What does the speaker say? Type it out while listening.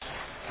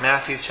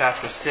Matthew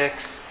chapter 6.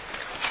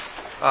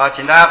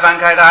 请大家翻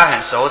开大家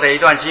很熟的一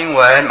段经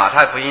文，马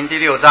太福音第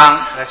6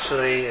章。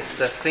Actually, it's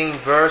the theme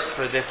verse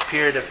for this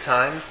period of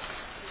time.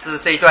 是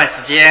这一段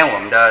时间我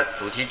们的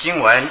主题经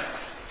文。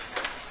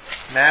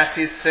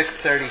Matthew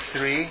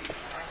 6:33.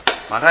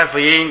 马太福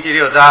音第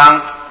6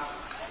章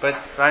But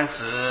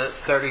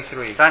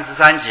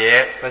 33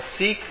节。But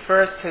seek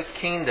first his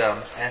kingdom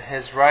and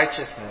his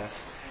righteousness,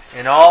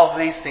 and all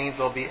these things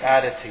will be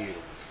added to you.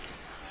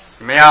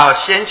 你们要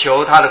先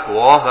求他的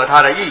国和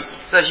他的义，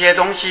这些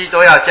东西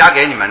都要加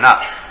给你们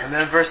了。And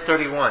then verse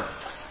 31.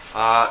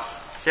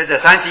 接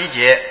着31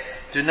节。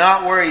Do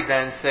not worry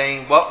then,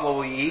 saying, What will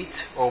we eat,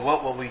 or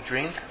what will we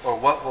drink, or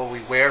what will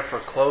we wear for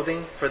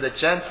clothing? For the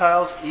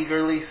Gentiles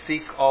eagerly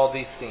seek all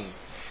these things.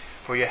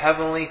 For your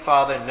heavenly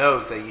Father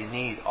knows that you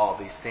need all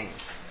these things.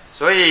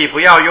 所以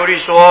不要忧虑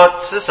说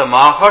吃什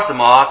么、喝什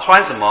么、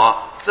穿什么，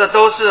这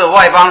都是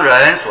外邦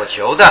人所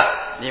求的。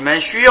你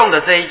们需用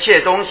的这一切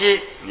东西，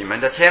你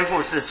们的天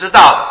父是知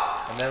道的。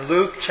And then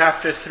Luke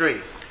chapter 3.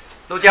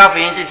 路加福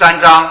音第3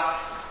章。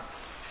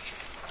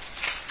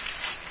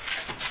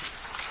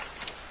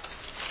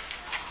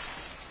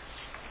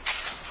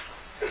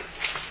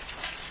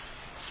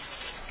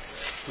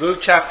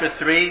Luke chapter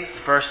 3,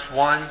 verse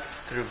 1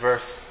 through verse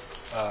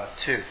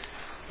 2.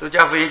 路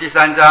加福音第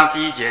3章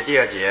第1节、第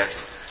2节。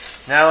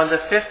Now in the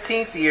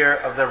 15th year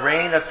of the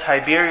reign of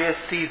Tiberius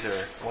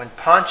Caesar, when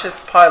Pontius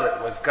Pilate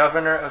was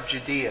governor of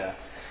Judea,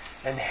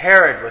 and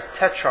Herod was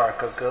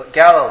tetrarch of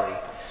Galilee,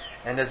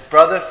 and his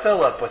brother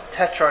Philip was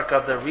tetrarch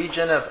of the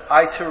region of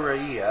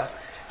Iturea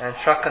and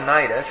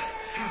Trachonitis,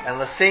 and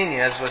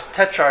Lysanias was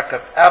tetrarch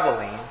of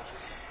Abilene,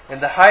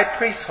 in the high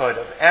priesthood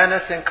of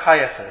Annas and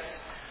Caiaphas,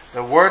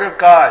 the word of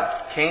God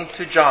came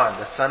to John,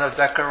 the son of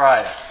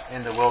Zechariah,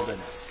 in the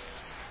wilderness.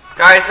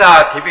 该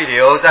撒提比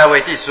留在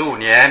位第15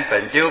年，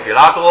本丢比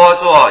拉多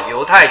做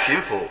犹太巡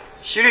抚，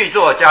希律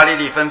做加利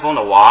利分封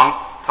的王，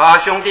他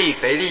兄弟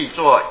腓力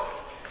做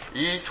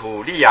以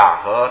土利亚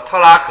和特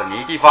拉可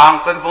尼地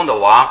方分封的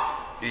王，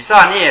吕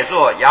撒涅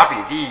做亚比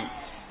利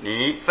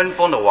尼分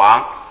封的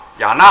王，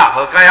亚纳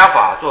和该亚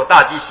法做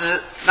大祭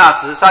司。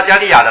那时撒加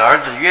利亚的儿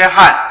子约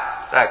翰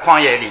在旷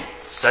野里，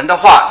神的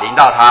话临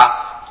到他。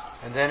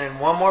And then in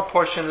one more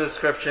portion of the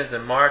scriptures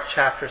in Mark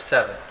chapter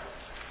 7.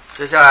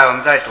 接下来我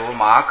们再读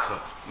马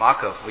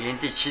可福音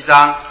第7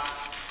章。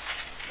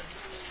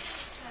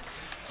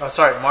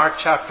Mark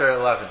chapter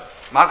 11.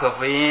 马可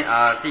福音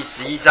第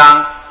11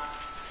章。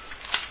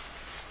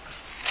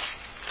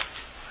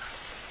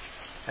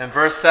And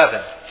verse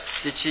 7.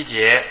 第7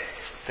节。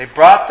They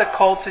brought the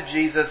colt to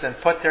Jesus and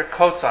put their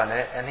coats on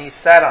it, and he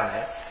sat on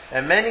it.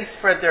 And many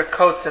spread their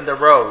coats in the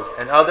road,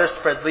 and others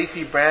spread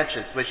leafy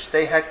branches which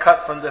they had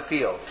cut from the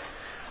fields.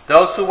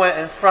 Those who went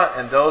in front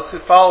and those who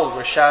followed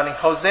were shouting,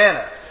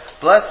 Hosanna!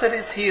 Blessed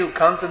is he who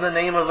comes in the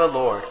name of the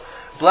Lord.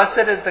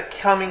 Blessed is the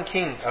coming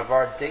King of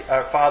our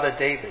father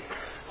David.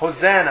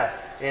 Hosanna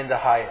in the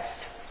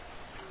highest.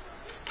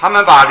 他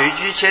们把驴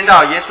驹牵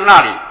到耶稣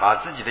那里，把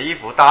自己的衣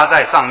服搭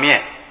在上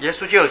面，耶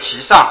稣就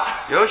骑上。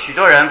有许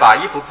多人把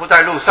衣服铺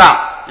在路上，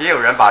也有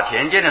人把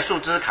田间的树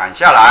枝砍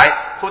下来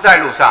铺在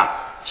路上。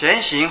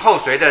前行后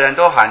随的人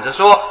都喊着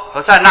说：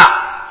何塞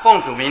那！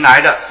奉主名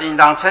来的是应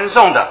当称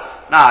颂的，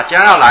那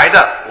将要来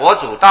的我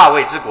主大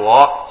卫之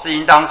国是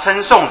应当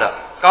称颂的，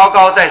高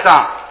高在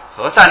上，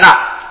何塞那。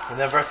 And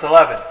then verse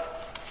 11.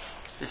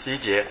 第11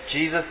节。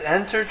Jesus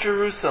entered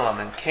Jerusalem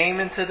and came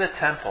into the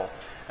temple,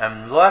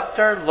 and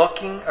after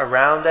looking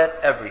around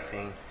at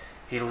everything,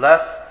 he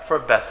left for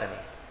Bethany.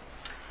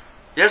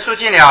 耶稣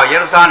进了耶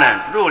路撒冷，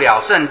入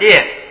了圣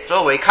殿，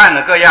周围看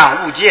了各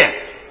样物件。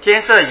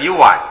天色已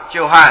晚，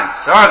就和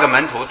12个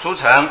门徒出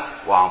城，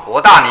往伯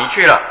大尼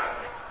去了。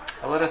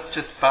Let us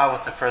just bow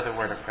with a further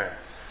word of prayer.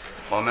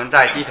 我们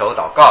再低头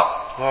祷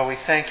告。Lord, we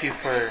thank you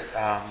for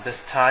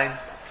this time.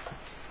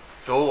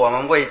 主，我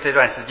们为这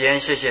段时间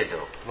谢谢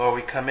主。Lord,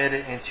 we commit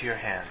it into your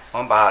hands. 我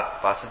们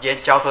把时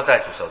间交托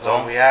在主手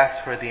中。Lord, we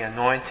ask for the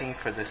anointing,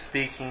 for the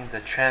speaking, the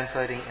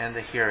translating, and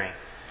the hearing.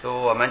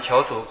 主，我们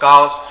求主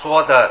高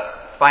说的、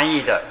翻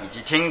译的以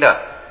及听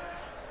的。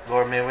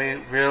Lord, may we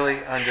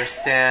really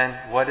understand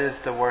what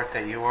is the work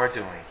that you are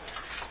doing.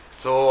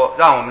 主，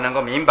让我们能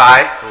够明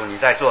白主你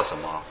在做什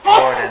么。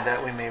Lord, and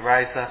that we may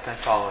rise up and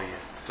follow you.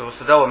 主，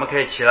使得我们可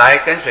以起来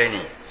跟随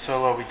你。So,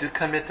 Lord, we do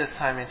commit this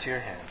time into your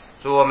hands.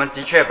 主，我们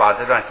的确把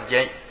这段时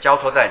间交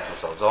托在主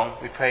手中。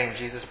 We pray in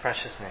Jesus'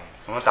 precious name.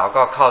 我们祷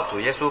告靠主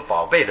耶稣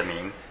宝贝的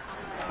名。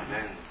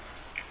Amen.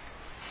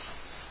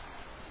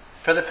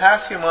 For the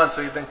past few months,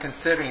 we've been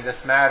considering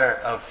this matter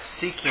of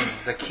seeking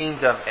the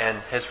kingdom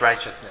and his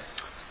righteousness.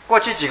 过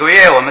去几个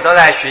月，我们都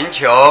在寻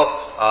求，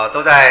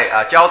都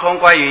在交通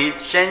关于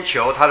先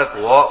求他的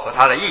国和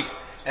他的义。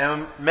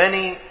And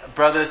many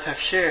brothers have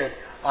shared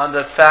on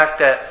the fact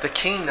that the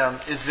kingdom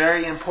is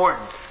very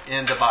important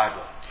in the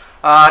Bible.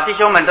 弟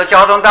兄们都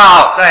交通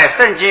到，在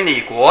圣经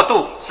里国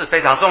度是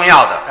非常重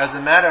要的。As a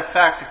matter of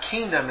fact, the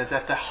kingdom is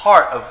at the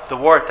heart of the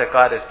work that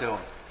God is doing.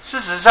 事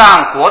实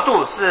上，国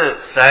度是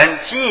神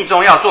心意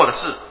中要做的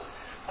事。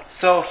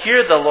 So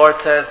here the Lord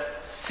says,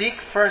 seek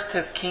first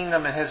his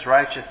kingdom and his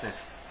righteousness,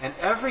 and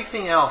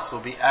everything else will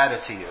be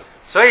added to you.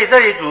 所以这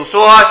里主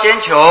说，先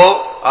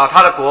求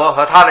他的国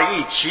和他的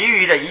义，其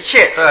余的一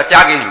切都要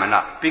加给你们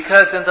了。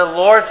Because in the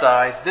Lord's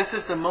eyes, this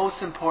is the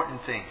most important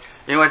thing.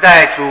 因为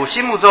在主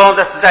心目中，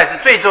这实在是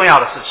最重要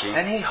的事情。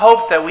And he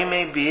hopes that we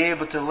may be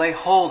able to lay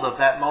hold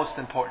of that most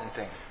important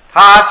thing.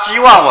 他希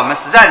望我们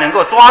实在能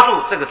够抓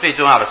住这个最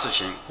重要的事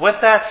情。With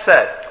that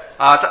said,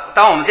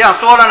 当我们这样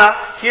说了呢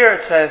here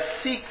it says,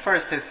 seek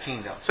first his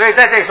kingdom. 所以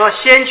在这里说，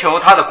先求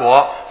他的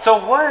国。So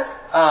what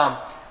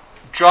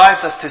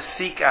drives us to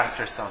seek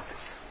after something?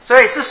 所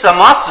以是什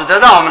么使得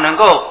让我们能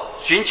够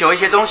寻求一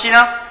些东西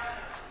呢？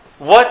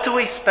 What do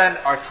we spend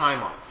our time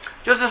on?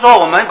 就是说，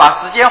我们把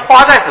时间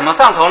花在什么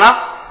上头呢？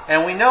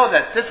 And we know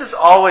that this is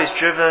always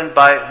driven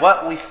by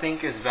what we think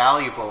is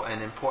valuable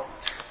and important.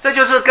 这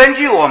就是根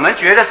据我们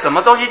觉得什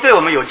么东西对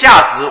我们有价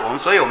值，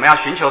所以我们要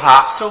寻求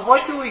它。So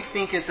what do we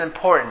think is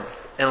important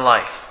in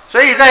life?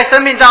 所以在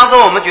生命当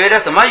中，我们觉得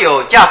什么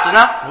有价值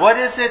呢？ What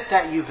is it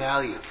that you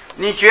value?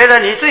 你觉得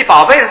你最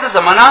宝贝的是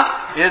什么呢？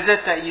 Is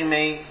it that you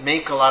may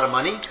make a lot of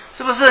money?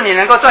 是不是你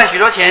能够赚许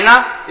多钱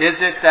呢？ Is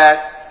it that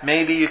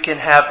maybe you can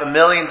have $1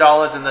 million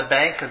in the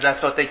bank because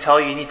that's what they tell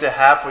you need to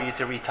have for you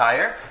to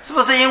retire? 是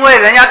不是因为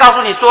人家告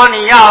诉你说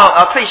你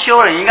要退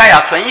休了，你应该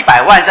要存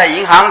100万在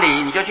银行里，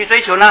你就去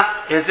追求呢？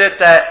 Is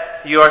it that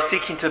you are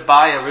seeking to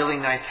buy a really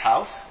nice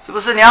house? 是不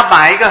是你要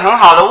买一个很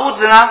好的屋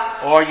子呢？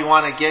 Or you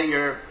want to get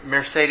your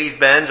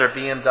Mercedes-Benz or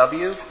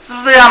BMW? 是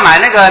不是要买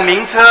那个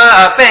名车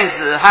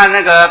Benz 和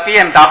那个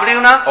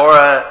BMW 呢？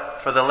 Or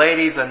for the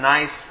ladies, a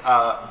nice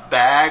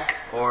bag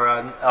or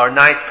a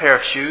nice pair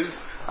of shoes?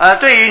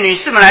 对于女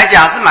士们来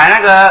讲，是买那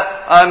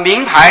个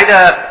名牌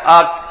的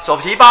手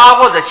提包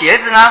或者鞋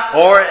子呢？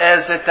 Or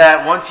is it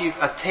that once you've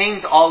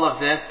attained all of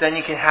this, then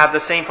you can have the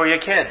same for your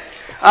kids?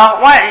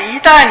 一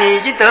旦你已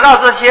经得到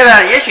这些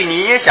了，也许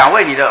你也想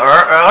为你的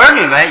儿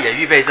女们也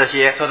预备这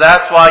些。 So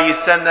that's why you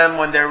send them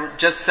when they're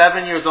just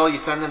 7 years old,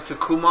 you send them to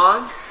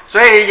Kumon.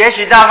 所以也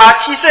许到他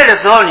7岁的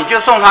时候，你就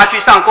送他去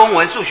上公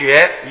文数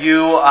学。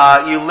You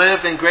live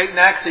in Great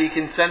Neck, so you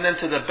can send them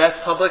to the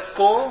best public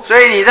school. 所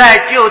以你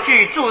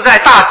住在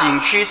大景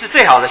区是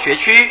最好的学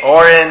区。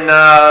 Or in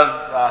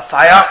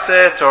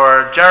Syosset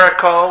or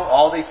Jericho,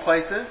 all these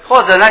places.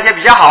 或者那些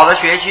比较好的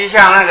学区，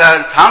像那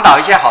个长岛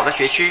一些好的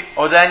学区。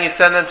 Or then you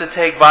send them to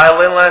take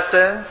violin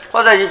lessons.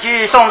 或者你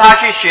去送他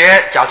去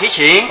学小提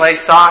琴。Play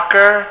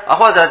soccer.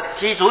 或者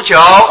踢足球。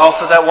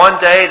 Also that one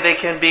day they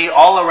can be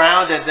all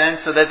around it then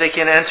so that they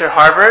can enter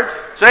Harvard.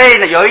 所以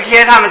呢，有一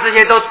天他们这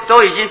些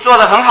都已经做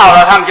得很好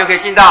了，他们就可以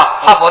进到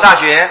哈佛大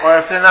学。 Or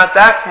if they're not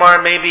that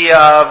smart, maybe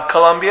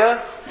Columbia.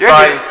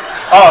 Sorry.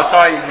 Oh,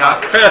 sorry,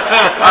 not.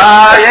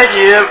 也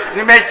许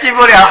你们进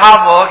不了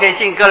哈佛，可以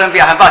进哥伦比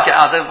亚，很抱歉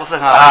这个不是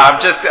很好。I'm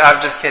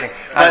just kidding.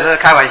 这是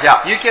开玩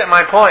笑。You get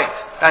my point.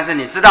 但是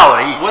你知道我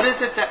的意思。 What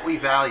is it that we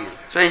value?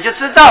 所以你就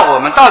知道我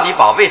们到底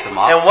宝贝什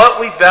么。 And what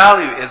we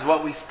value is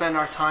what we spend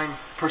our time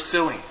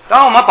pursuing.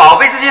 当我们宝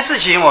贝这件事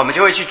情，我们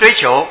就会去追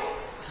求。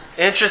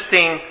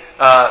Interesting,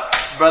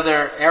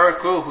 Brother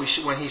Eric Wu,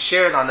 when he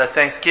shared on the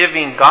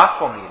Thanksgiving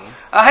gospel meeting,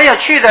 很有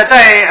趣的，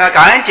在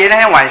感恩节那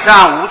天晚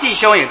上，吴弟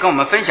兄也跟我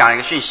们分享了一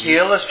个讯 he 息。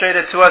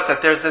 illustrated to us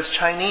that there's this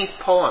Chinese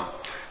poem.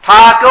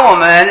 他跟我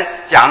们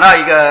讲到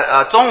一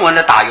个中文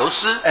的打油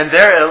诗， And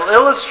there it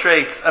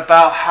illustrates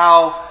about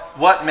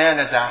what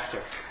man is after.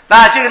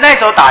 那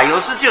首打油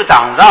诗就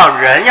讲到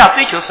人要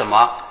追求什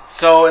么。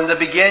 So in the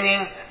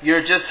beginning,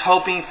 you're just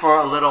hoping for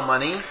a little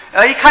money.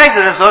 一开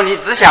始的时候，你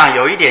只想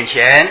有一点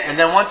钱。 And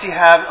then once you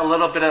have a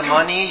little bit of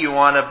money, you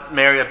want to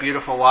marry a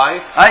beautiful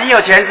wife. 你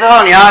有钱之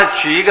后，你要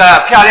娶一个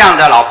漂亮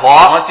的老婆。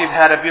 Once you've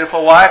had a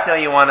beautiful wife, now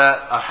you want to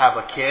have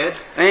a kid.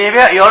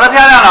 你有了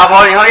漂亮老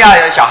婆以后，要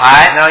有小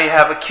孩。 Now you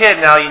have a kid,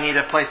 now you need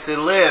a place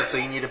to live, so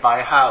you need to buy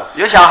a house.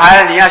 有小孩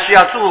了，你要需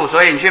要住，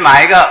所以你去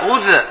买一个屋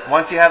子。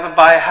 Once you have to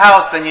buy a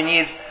house, then you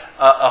need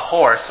a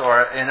horse,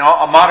 or in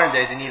modern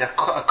days, you need a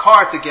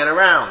car to get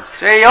around.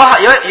 所以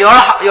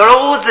有了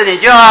屋子，你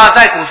就要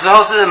在古时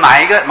候是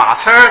买一个马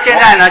车，现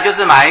在呢就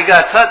是买一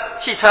个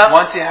汽车。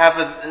 Once you have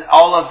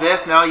all of this,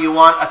 now you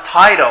want a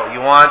title.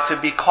 You want to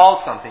be called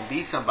something,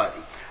 be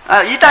somebody.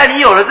 一旦你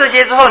有了这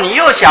些之后，你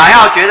又想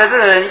要觉得这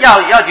个人要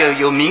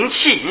有名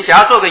气，你想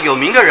要做个有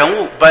名的人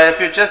物。 But if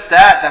you're just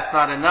that's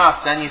not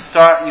enough. Then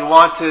you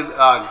want to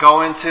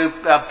go into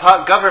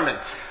government.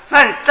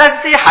 但是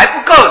这些还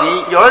不够，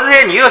你有了这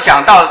些，你又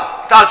想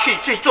到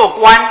去做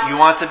官。 You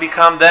want to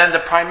become then the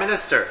prime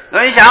minister. 然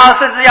后你想要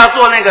甚至要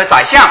做那个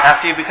宰相。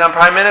 After you become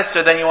prime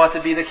minister, then you want to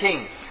be the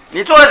king.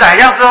 你做了宰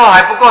相之后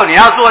还不够，你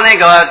要做那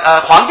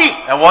个皇帝。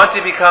 And once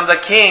you become the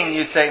king,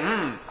 you say,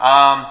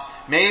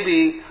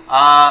 maybe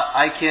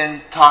I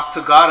can talk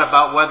to God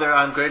about whether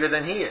I'm greater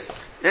than He is.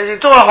 你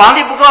做了皇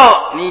帝不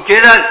够，你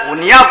觉得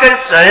你要跟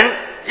神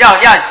要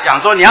讲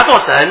说你要做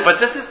神。 But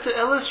this is to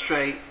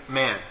illustrate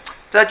man.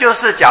 这就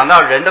是讲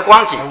到人的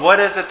光景。 And what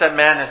is it that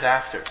man is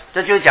after?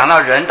 这就是讲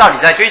到人到底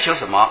在追求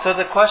什么。 So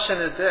the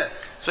question is this.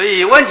 所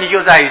以问题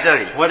就在于这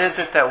里。 What is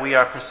it that we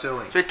are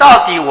pursuing? 所以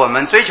到底我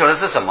们追求的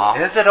是什么？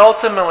 Is it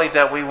ultimately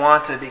that we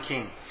want to be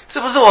king? 是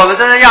不是我们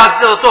真的要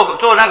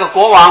做那个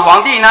国王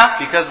皇帝呢？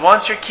 Because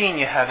once you're king,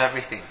 you have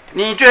everything.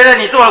 你觉得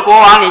你做了国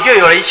王，你就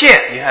有了一切，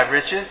 You have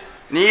riches,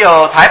 你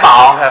有财 you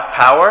宝， have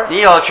power, 你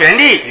有权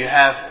利， you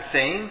have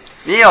fame,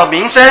 你有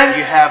名声，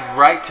 you have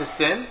right to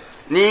sin,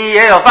 你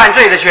也有犯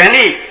罪的权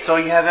利， so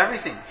you have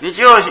everything. 你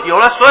就有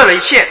了所有的一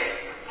切。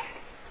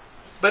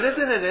 But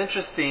isn't it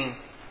interesting,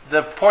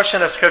 the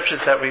portion of scriptures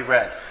that we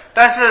read?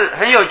 但是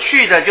很有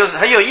趣的，就是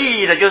很有意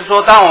义的，就是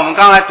说，当我们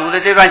刚才读的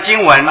这段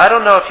经文， I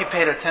don't know if you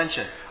paid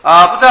attention,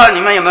 不知道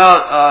你们有没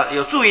有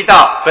有注意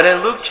到， but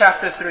in Luke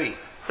chapter 3,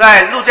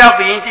 在路加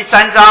福音第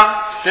3章，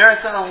 there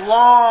is a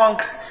long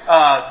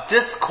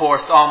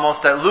discourse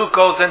almost that Luke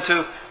goes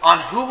into on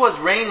who was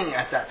reigning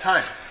at that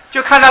time.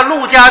 就看到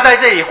路加在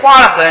这里花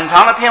了很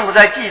长的篇幅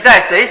在记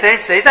载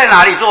谁在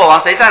哪里做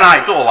王，谁在哪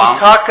里做 He 王。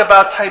 talked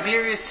about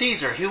Tiberius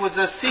Caesar. He was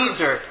a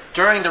Caesar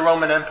during the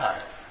Roman Empire.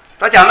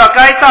 他讲到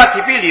该撒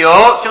提庇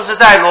留就是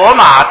在罗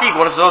马帝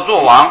国的时候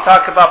做 He 王，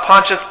 talked about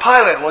Pontius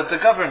Pilate was the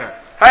governor.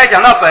 他也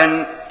讲到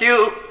本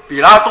丢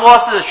比拉多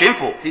是巡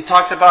抚， He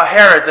talked about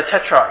Herod the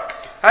Tetrarch.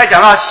 他也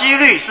讲到希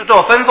律是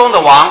做分封的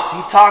王，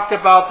 He talked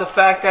about the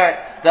fact that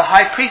the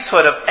high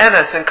priesthood of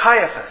Annas and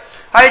Caiaphas.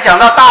 他也讲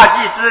到大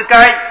祭司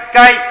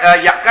该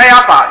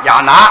亚法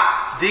亚拿，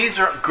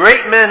 These are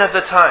great men of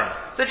the time.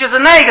 这就是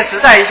那个时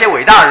代一些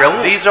伟大的人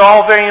物， These are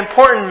all very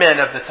important men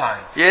of the time.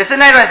 也是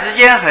那段时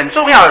间很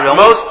重要的人物，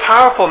 Most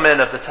powerful men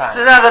of the 是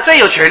time. 那个最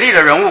有权力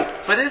的人物。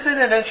 But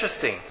isn't it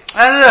interesting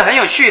但是很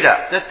有趣的，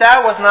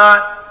 that was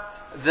not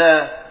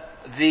the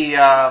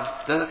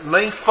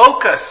main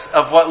focus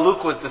of what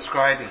Luke was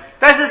describing?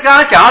 但是刚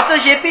刚讲到这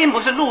些，并不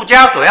是路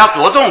加所要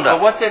着重 But 的，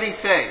 what did he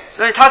say?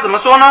 所以他怎么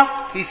说呢？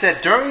 He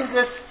said, during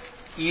this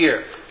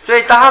year, 所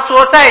以当他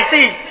说在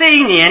这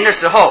一年的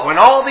时候， when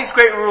all these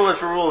great rulers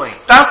were ruling,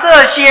 当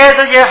这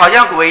些好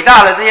像伟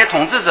大的这些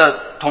统治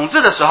者统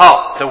治的时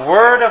候， the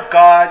word of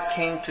God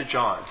came to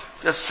John.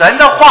 就神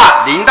的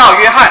话临到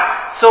约翰，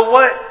 So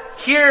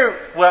here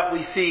what we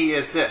see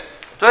is this.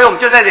 所以我们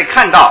就在这里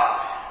看到，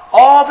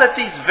 All that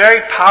these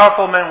very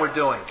powerful men were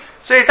doing,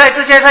 所以在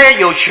这些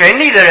有权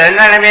力的人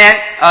在那边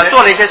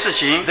做了一些事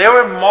情， they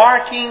were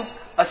marking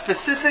a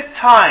specific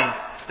time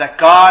that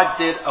God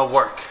did a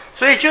work.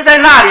 所以就在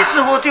那里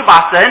似乎就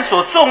把神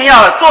所重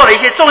要的做了一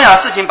些重要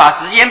的事情，把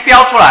时间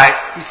标出来。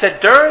 He said,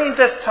 during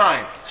this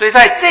time, 所以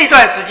在这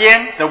段时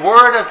间， the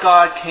word of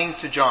God came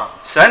to John.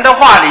 神的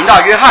话临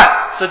到约翰。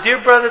 So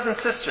dear brothers and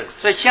sisters,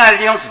 所以亲爱的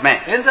弟兄姊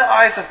妹， in the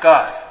eyes of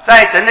God,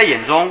 在神的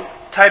眼中，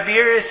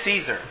 Tiberius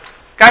Caesar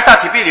该撒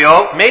提庇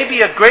留 may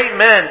be a great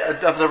man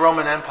of the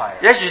Roman Empire.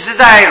 也许是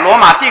在罗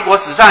马帝国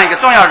史上一个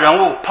重要人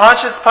物，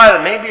 Pontius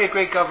Pilate may be a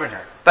great governor.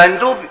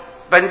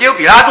 本丢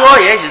比拉多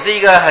也许是一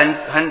个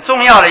很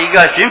重要的一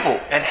个巡抚，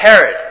 And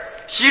Herod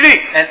希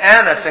律、 and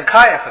Annas and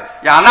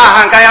Caiaphas 亚纳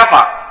和该亚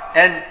法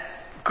and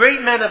great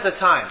men of the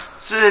time.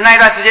 是那一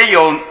段时间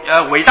有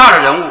伟大的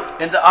人物，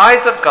 In the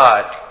eyes of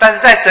God, 但是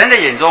在神的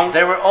眼中，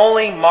 they were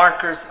only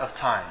markers of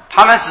time.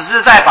 他们只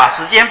是在把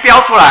时间标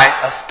出来，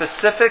 A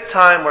specific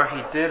time where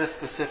he did a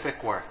specific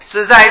work.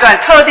 是在一段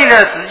特定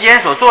的时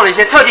间所做了一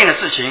些特定的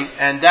事情。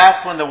 And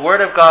that's when the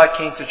word of God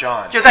came to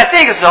John. 就在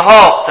这个时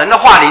候，神的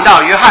话临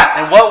到约翰。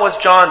 And what was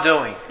John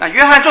doing? 那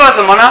约翰做了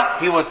什么呢？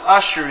 He was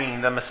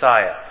ushering the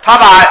Messiah. 他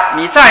把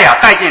弥赛亚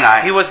带进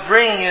来 He，was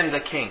bringing in the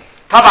king.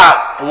 他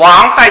把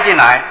王带进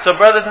来。 So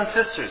brothers and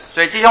sisters,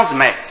 所以弟兄姊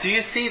妹， do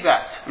you see that?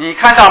 你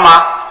看到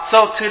吗？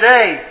 So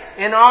today,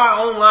 in our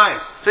own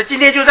lives, 所以今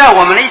天就在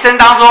我们的一生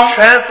当中，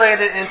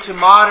 translated into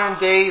modern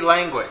day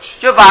language,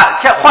 就把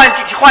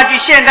换句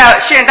现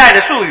代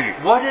的术语，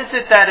 what is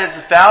it that is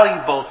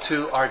valuable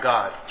to our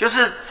God? 就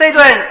是这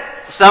段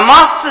什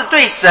么是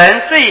对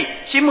神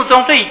心目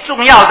中最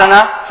重要的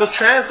呢？ So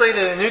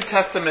translated in New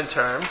Testament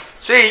terms,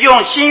 所以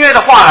用新约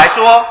的话来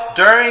说，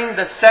 during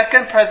the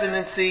second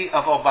presidency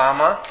of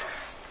Obama,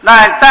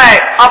 那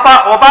在奥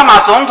巴马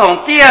总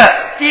统第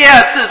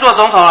二次做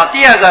总统了，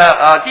第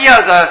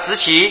二个时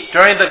期，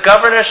 during the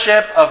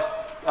governorship of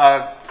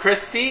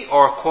Christie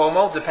or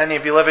Cuomo, depending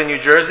if you live in New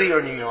Jersey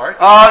or New York,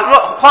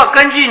 或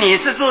根据你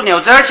是住纽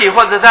泽西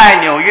或者在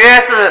纽约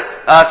是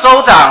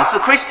州长是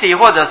Christie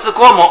或者是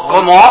国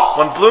摩，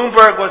 when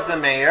Bloomberg was the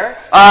mayor,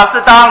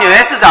 是当纽约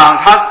市长，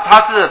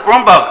他是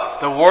Bloomberg，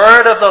 the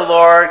word of the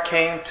Lord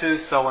came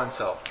to so and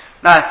so.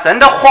 那神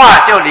的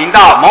话就临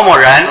到某某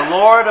The 人，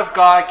 Lord of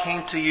God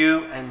came to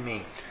you and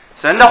me.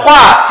 神的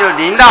话就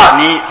临到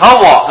你和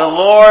The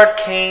我， Lord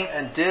came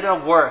and did a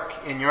work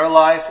in your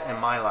life and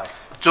my life.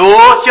 主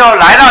就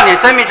来到你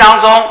生命当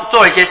中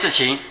做一些事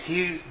情，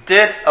 He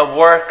did a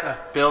work of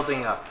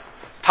building up.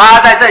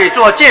 他在这里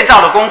做建造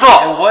的工作，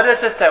 And what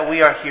is it that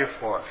we are here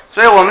for?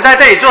 所以我们在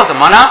这里做什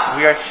么呢？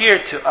 We are here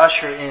to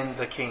usher in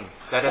the King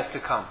that is to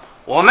come.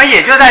 我们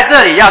也就在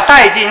这里要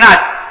带进那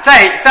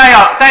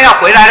再要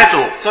回来的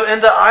主， So in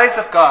the eyes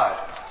of God,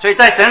 所以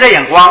在神的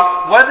眼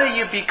光， whether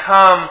you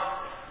become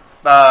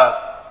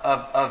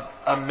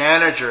a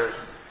manager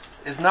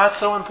is not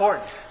so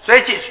important. 所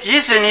以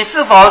即使你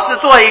是否是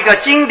做一个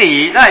经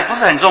理，那也不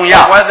是很重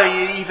要。 Whether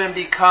you even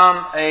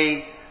become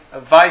a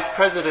vice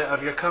president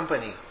of your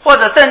company, 或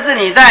者甚至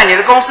你在你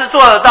的公司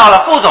做到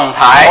了副总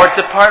裁， or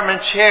department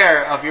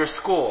chair of your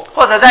school,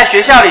 或者在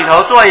学校里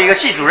头做一个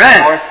系主任，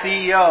 or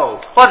CEO.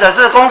 或者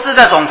是公司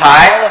的总 All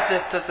裁， of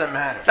this doesn't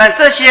matter. 但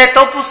这些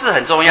都不是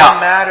很重 What 要，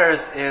 matters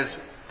is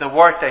the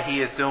work that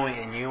He is doing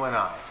in you and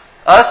I.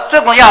 而最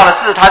重要的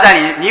是他在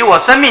你我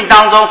生命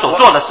当中所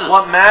做的事。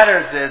 What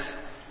matters is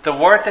the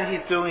work that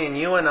He's doing in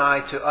you and I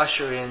to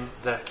usher in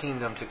the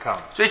kingdom to come.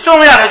 所以重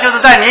要的就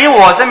是在你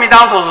我生命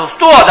当中所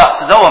做的，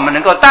使得我们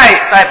能够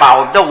再把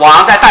我们的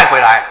王再带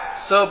回来。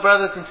 So,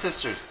 brothers and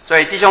sisters, 所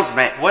以弟兄姊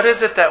妹， what is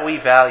it that we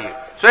value?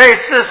 所以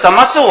是什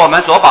么是我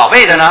们所宝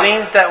贝的呢？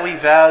 Things that we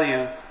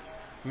value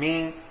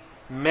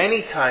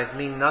many times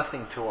mean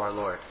nothing to our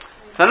Lord.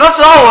 很多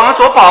时候我们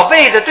所宝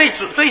贝的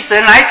对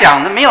神来讲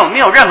没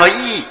有任何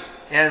意义。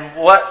 And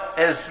what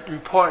is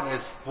important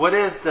is what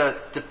is the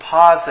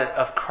deposit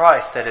of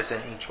Christ that is in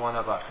each one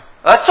of us.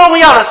 而重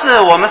要的是，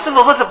我们是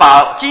不是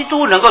把基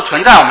督能够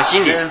存在我们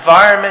心 The 里？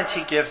 environment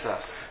He gives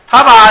us,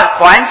 他把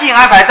环境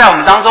安排在我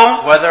们当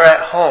中， whether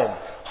at home,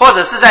 或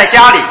者是在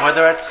家里，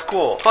 whether at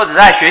school, 或者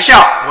在学校，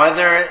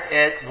 whether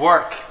at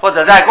work, 或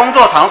者在工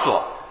作场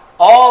所。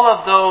 all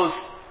of those,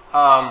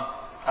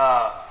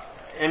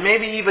 and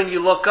maybe even you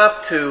look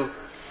up to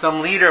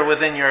some leader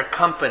within your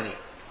company,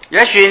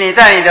 也许你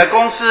在你的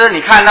公司，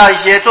你看到一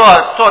些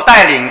做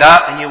带领的，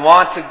 and you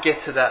want to get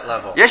to that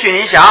level. 也许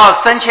你想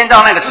要升迁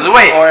到那个职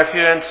位， Or if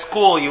you're in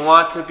school, you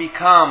want to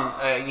become,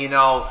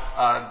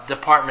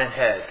 department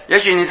head. 也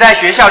许你在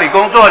学校里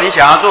工作，你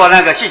想要做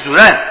那个系主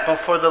任。 But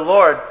for the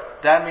Lord,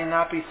 that may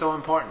not be so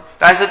important.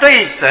 但是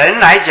对神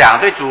来讲，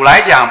对主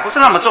来讲，不是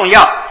那么重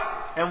要。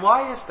 And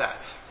why is that?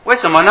 为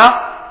什么呢？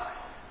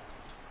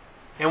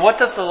 And what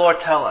does the Lord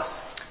tell us?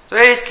 所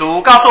以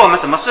主告诉我们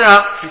什么事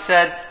呢？ He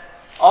said,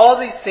 all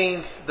these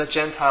things the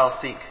Gentiles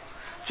seek.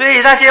 所以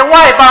那些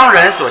外邦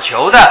人所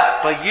求的，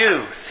 But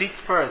you seek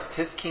first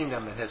His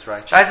kingdom and His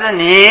righteousness. 但是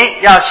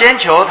你要先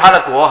求他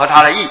的国和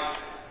他的义。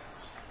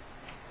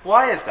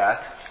 Why is that?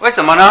 为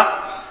什么呢？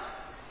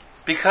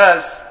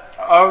 Because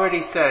I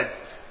already said,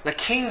 the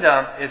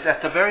kingdom is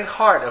at the very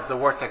heart of the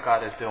work that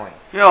God is doing.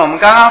 因为我们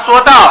刚刚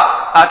说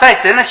到在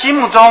神的心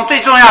目中最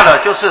重要的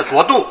就是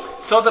国度，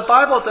 So the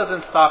Bible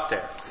doesn't stop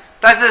there.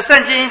 但是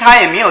圣经它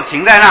也没有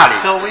停在那里。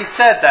 So we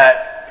said that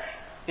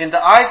in the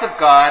eyes of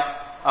God,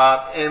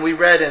 and we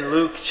read in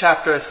Luke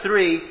chapter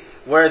 3,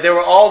 where there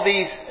were all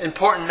these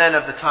important men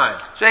of the time.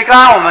 所以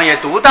刚刚我们也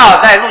读到，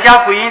在路加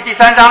福音第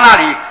3章那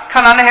里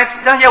看到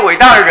那些伟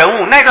大的人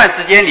物，那段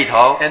时间里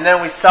头， And then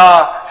we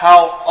saw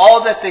how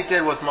all that they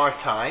did was mark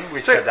time. We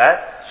said that.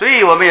 所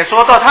以我们也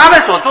说到，他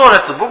们所做的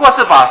只不过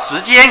是把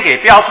时间给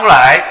标出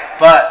来，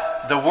 But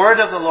the word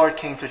of the Lord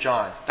came to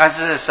John. 但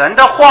是神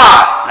的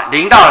话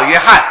临到了约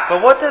翰。 But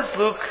what does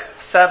Luke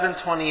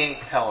 7:28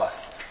 tell us?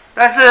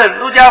 但是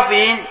路加福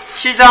音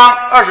7章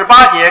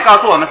28节告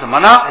诉我们什么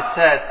呢？ It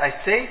says, I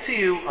say to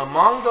you,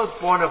 among those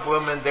born of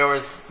women, there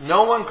was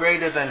no one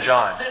greater than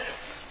John.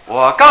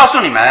 我告诉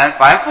你们，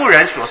凡妇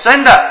人所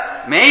生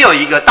的，没有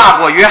一个大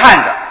过约翰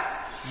的。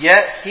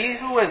 Yet he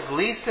who is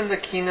least in the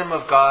kingdom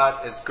of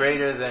God is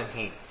greater than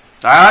he.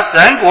 然而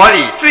神国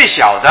里最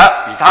小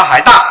的比他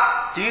还大。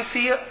 Do you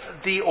see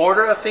the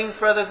order of things,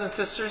 brothers and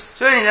sisters?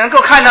 所以你能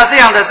够看到这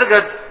样的这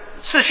个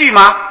次序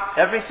吗？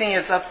 Everything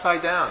is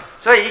upside down.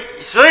 所以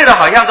所有的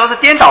好像都是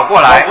颠倒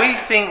过 What 来。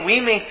 we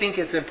may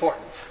think is important.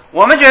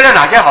 我们觉得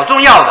哪些好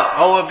重要的？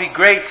 Oh, it would be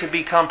great to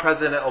become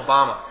President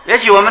Obama. 也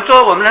许我们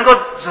能够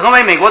成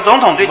为美国总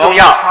统最 The 重 most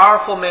要，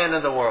 powerful man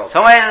in the world.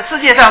 成为世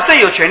界上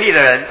最有权力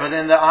的人。 But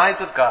in the eyes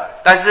of God,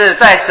 但是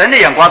在神的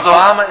眼光中，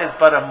 Obama is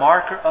but a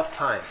marker of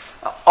time.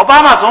 奥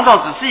巴马总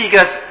统只是一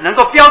个能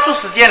够标出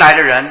时间来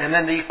的人。 And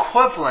then the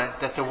equivalent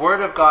that the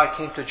word of God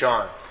came to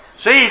John.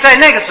 所以在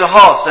那个时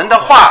候，神的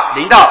话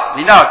临到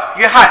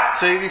约翰。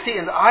 So you see,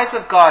 in the eyes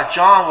of God,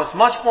 John was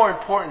much more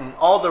important than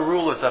all the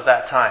rulers of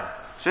that time.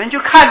 所以你就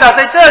看到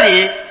在这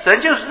里，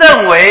神就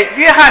认为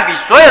约翰比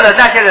所有的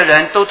那些的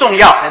人都重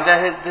要。 And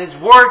that his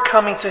word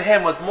coming to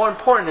him was more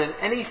important than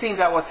anything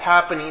that was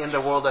happening in the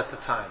world at the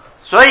time.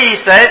 所以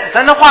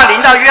神的话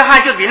临到约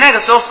翰，就比那个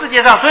时候世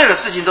界上所有的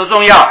事情都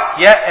重要。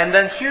 Yeah, and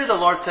then here the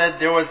Lord said,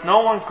 there was no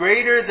one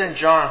greater than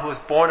John who was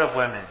born of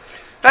women.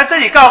 但这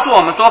里告诉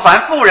我们说，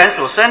凡妇人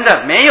所生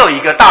的，没有一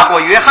个大过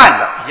约翰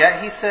的。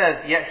 Yet he says,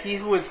 yet he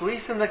who is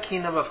least in the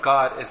kingdom of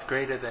God is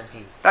greater than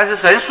he. 但是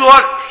神说，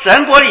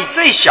神国里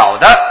最小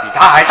的比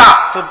他还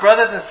大。 So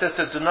brothers and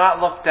sisters, do not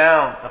look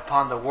down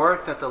upon the work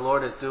that the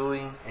Lord is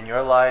doing in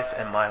your life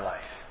and my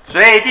life.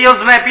 所以弟兄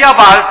姊妹，不要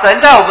把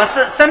神在我们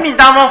生命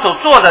当中所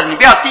做的，你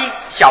不要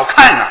小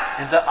看了。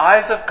 In the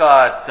eyes of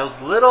God, those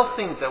little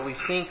things that we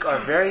think are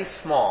very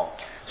small,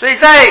 所以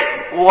在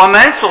我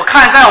们所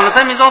看，在我们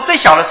生命中最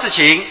小的事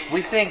情， we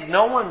think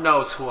no one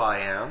knows who I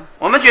am,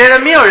 我们觉得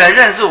没有人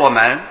认识我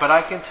们。 but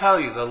I can tell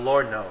you the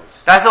Lord knows.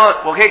 但是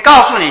我可以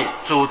告诉你，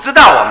主知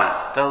道我们。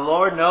 The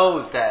Lord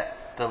knows that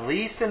the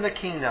least in the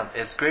kingdom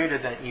is greater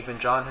than even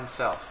John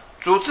himself.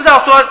 主知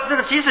道说，这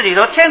个即使里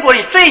头天国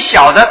里最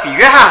小的比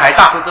约翰还 So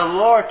大。 the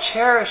Lord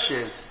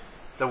cherishes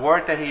the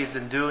work that He is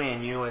doing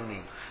in you and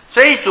me.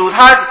 所以主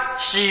他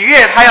喜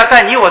悦，他要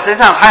在你我身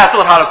上，他要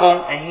做他的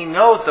工。 And He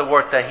knows the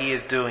work that He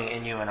is doing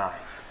in you and I.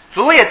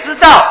 主也知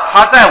道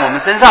他在我们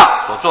身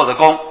上所做的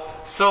工。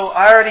So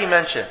I already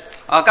mentioned.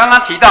 刚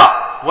刚提到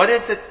What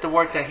is it, the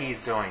work that He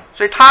is doing?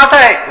 所以他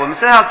在我们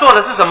身上做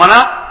的是什么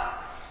呢？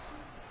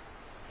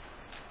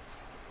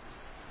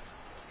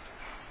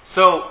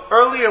 So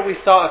earlier we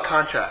saw a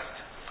contrast.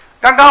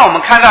 刚刚我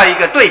们看到一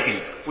个对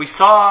比， We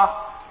saw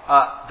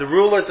the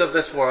rulers of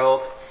this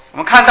world. 我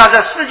们看到这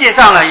世界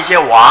上的一些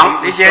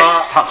王，一些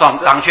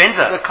掌权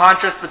The 者，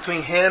 contrast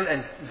between Him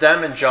and them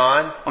and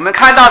John. 我们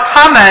看到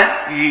他们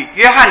与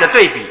约翰的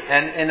对比，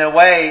 And in a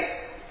way,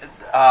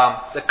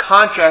 the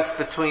contrast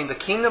between the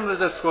kingdom of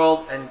this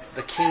world and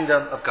the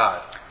kingdom of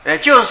God.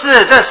 就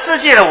是这世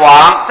界的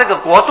王，这个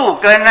国度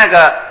跟那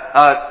个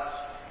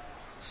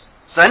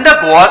神的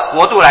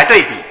国度来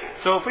对比。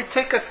 So if we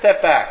take a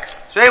step back,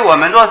 所以我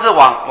们若是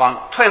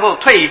往退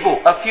一步，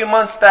 a few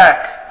months back,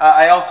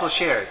 I also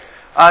shared.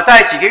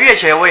 在几个月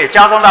前我也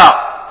交通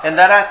到， And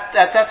that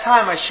at that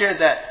time I shared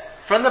that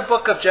from the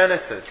book of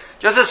Genesis,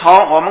 就是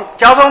从我们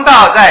交通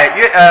到在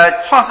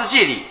创世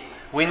纪里，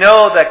 we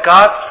know that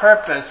God's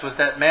purpose was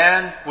that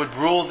man would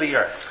rule the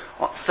earth.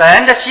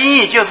 神的心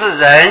意就是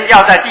人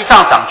要在地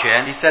上掌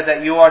权。 He said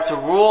that you are to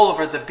rule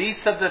over the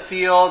beasts of the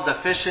field, the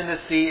fish in the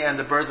sea, and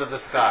the birds of the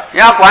sky. 你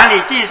要管理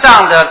地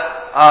上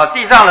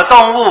的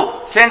动物、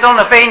天中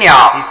的飞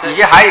鸟以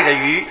及海里的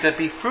鱼。 He said,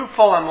 be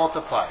fruitful and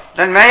multiply.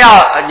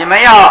 你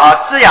们要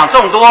滋养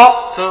众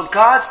多。 So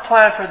God's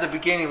plan from the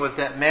beginning was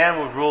that man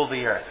would rule the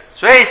earth.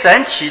 所以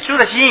神起初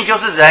的心意就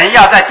是人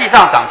要在地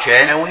上掌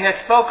权。 And we had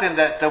spoken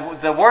that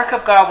the work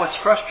of God was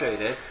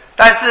frustrated,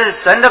 但是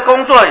神的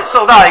工作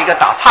受到一个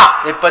打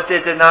岔， but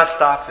it did not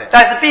stop there.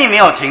 但是并没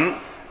有停。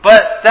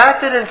 But that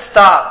didn't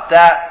stop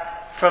that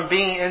from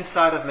being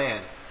inside of man.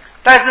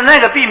 但是那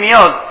个并没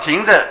有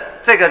停着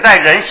这个在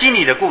人心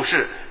里的故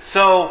事。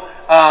 So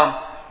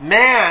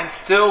man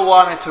still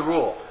wanted to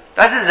rule.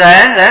 但是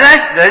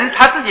人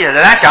他自己仍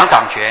然想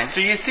掌权。 So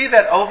you see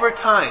that over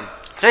time,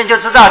 所以你就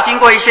知道，经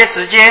过一些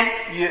时间，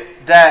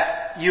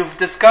 you've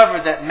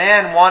discovered that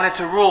man wanted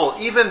to rule,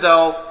 even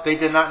though they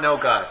did not know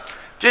God.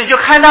 所以你就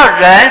看到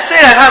人虽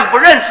然他们不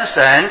认识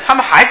神，他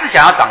们还是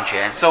想要掌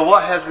权。 So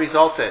what has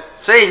resulted?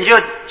 所以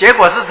结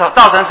果是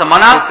造成什么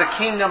呢？ It's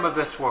the kingdom of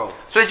this world.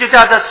 所以就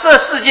叫这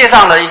世界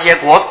上的一些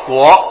国。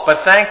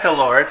 But thank the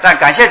Lord 但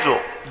感谢主，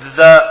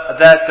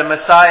 that the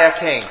Messiah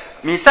came.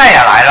 弥赛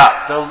亚来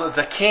了，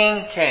 The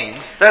king came.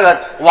 这个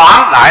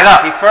王来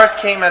了。 He first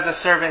came as a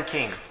servant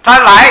king. 他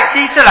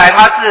第一次来，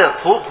他是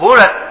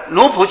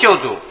奴仆救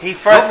主，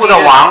奴仆的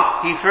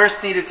王。 He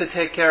first needed to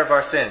take care of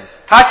our sins.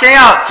 他先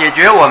要解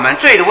决我们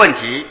罪的问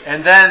题。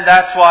 And then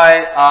that's why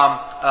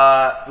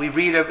we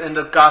read in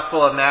the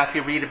Gospel of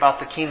Matthew, read about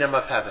the kingdom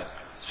of heaven.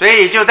 所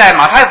以就在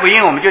马太福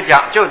音，我们就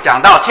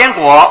讲到天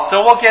国。 So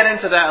we'll get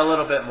into that a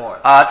little bit more.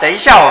 等一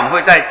下我们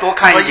会再多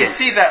看一 But you 点。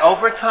 see that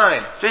over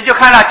time, 所以就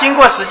看到经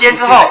过时 you 间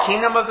之 see 后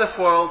the，kingdom of this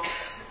world,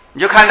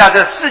 你就看到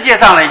这世界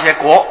上的一些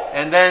国。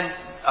 and then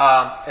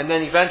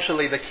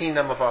eventually the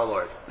kingdom of our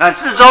Lord. 那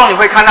至终你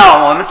会看到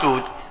我们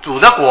主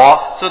的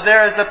国。 So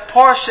there is a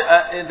portion,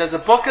 there's a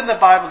book in the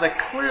Bible that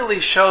clearly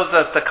shows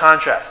us the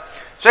contrast.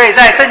 所以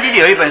在圣经里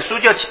有一本书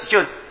就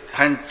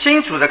很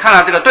清楚的看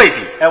到这个对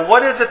比。 And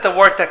what is it the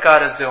work that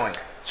God is doing?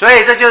 所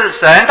以这就是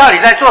神到底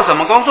在做什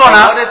么工作 And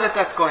呢 what？ is it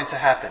that's going to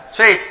happen?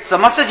 所以什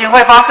么事情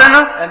会发生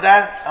呢？ And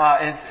that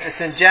it's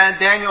in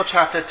Daniel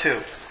chapter 2.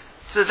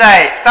 是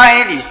在但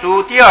以理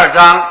书第2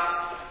章。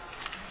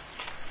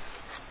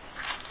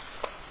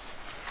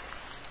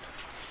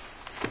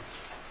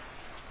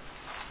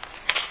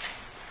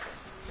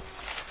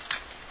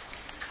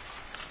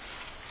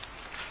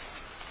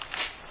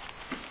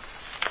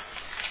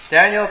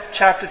Daniel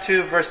chapter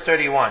 2 verse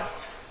 31.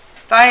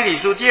 但以理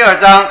书第2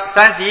章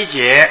31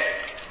节。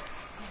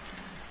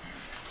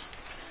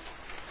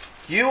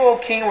You, O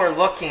king, were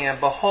looking, and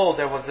behold,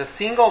 there was a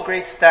single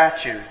great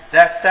statue.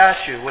 That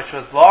statue, which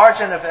was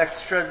large and of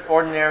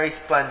extraordinary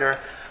splendor,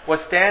 was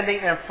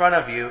standing in front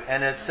of you,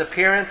 and its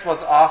appearance was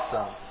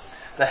awesome.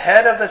 The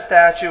head of the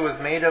statue was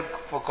made of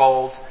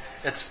gold,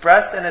 its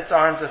breast and its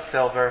arms of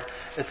silver,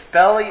 its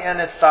belly and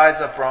its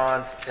thighs of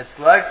bronze, its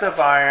legs of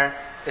iron,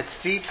 its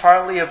feet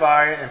partly of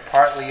iron and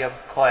partly of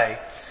clay.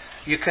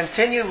 You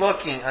continued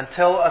looking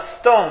until a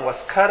stone was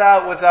cut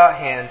out without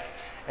hands,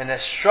 and it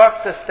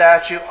struck the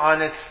statue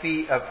on its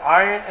feet of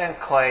iron and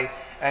clay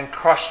and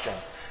crushed him.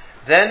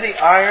 Then the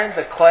iron,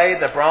 the clay,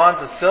 the bronze,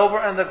 the silver,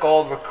 and the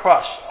gold were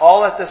crushed,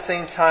 all at the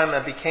same time,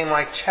 and became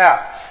like chaff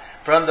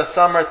from the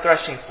summer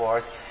threshing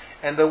floors.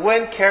 And the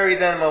wind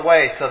carried them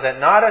away, so that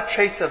not a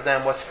trace of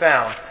them was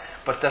found.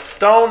 But the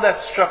stone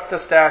that struck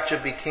the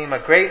statue became a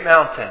great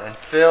mountain and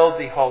filled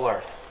the whole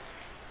earth.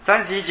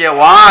 31节，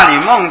王啊，你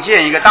梦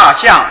见一个大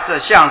象，这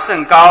象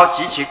甚高，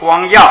极其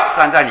光耀，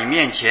站在你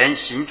面前，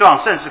形状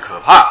甚是可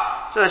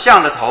怕。这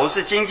象的头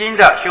是金金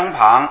的，胸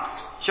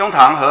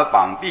膛和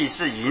膀臂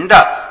是银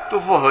的，肚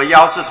腹和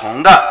腰是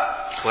铜的，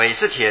腿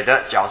是铁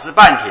的，脚是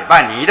半铁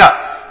半泥的。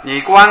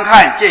你观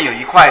看，见有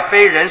一块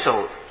非人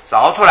手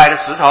凿出来的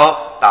石头，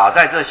打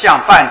在这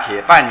像半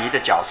铁半泥的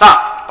脚上，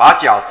把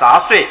脚砸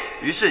碎。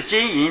于是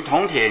金银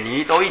铜铁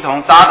泥都一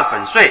同砸得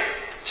粉碎，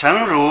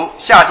诚如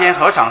夏天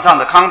禾场上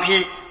的糠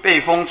坯，被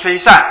风吹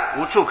散，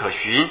无处可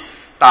寻。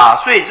打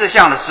碎这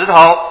像的石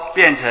头，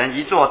变成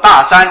一座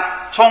大山，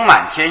充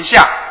满天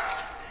下。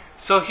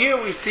So here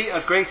we see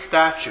a great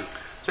statue.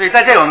 所以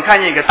在这里我们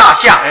看见一个大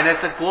象， And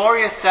it's a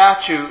glorious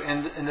statue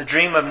in the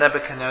dream of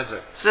Nebuchadnezzar.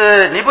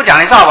 是尼布甲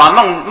尼撒王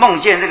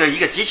梦见这个一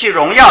个极其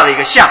荣耀的一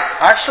个像。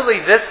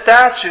Actually, this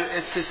statue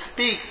is to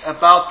speak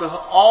about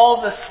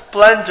all the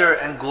splendor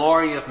and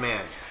glory of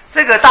man.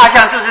 这个大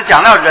象就是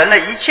讲到人的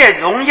一切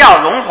荣耀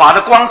荣华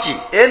的光景。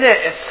In it,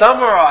 it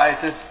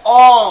summarizes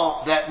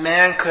all that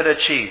man could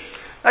achieve.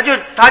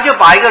 他就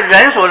把一个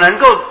人所能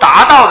够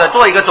达到的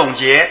做一个总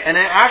结。And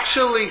it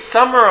actually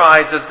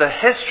summarizes the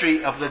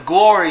history of the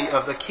glory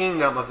of the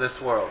kingdom of this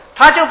world.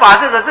 他就把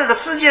这个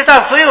世界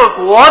上所有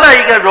国的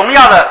一个荣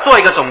耀的做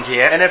一个总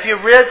结。And if you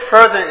read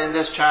further in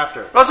this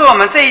chapter, 若是我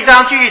们这一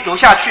章继续读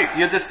下去，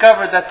 you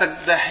discover that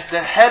the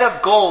head of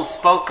gold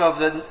spoke of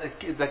the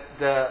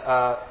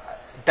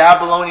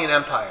Babylonian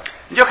Empire.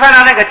 你就看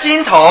到那个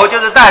金头就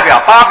是代表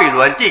巴比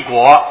伦帝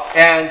国。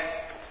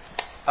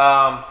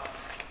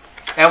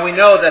And we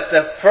know that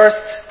the first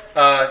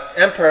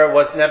emperor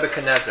was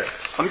Nebuchadnezzar.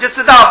 我们就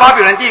知道巴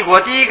比伦帝国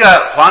第一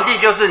个皇帝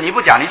就是尼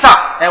布甲尼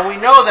撒。And we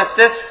know that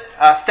this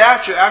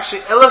statue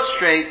actually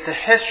illustrates the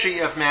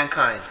history of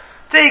mankind.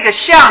 这个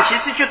像其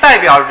实就代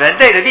表人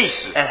类的历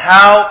史。And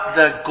how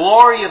the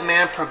glory of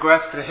man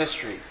progressed through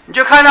history. 你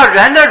就看到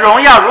人的荣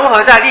耀如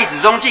何在历史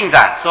中进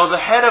展。So the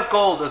head of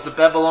gold is the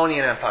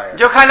Babylonian Empire. 你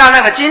就看到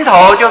那个金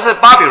头就是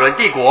巴比伦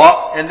帝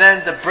国。And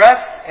then the breast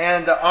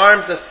and the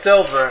arms of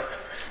silver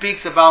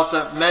speaks about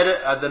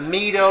the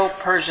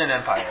Medo-Persian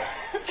Empire.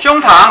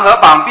 胸膛和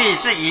膀臂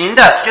是银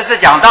的，就是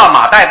讲到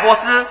马代波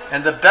斯。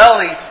And the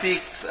belly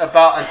speaks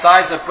about, and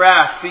thighs of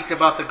brass speak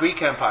about the Greek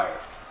Empire.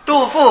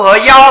 肚腹和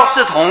腰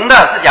是铜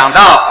的，是讲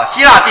到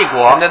希腊帝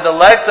国。And then the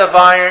legs of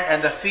iron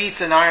and the feet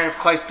and iron of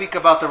clay speak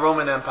about the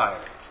Roman Empire.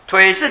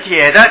 腿是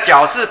铁的，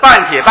脚是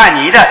半铁半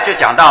泥的，就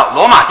讲到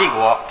罗马帝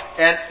国。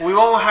And we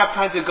won't have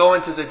time to go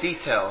into the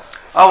details.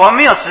 我们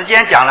没有时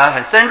间讲得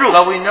很深入。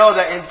But we know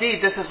that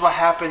indeed this is what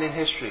happened in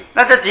history.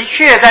 那这的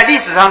确在历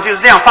史上就是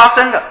这样发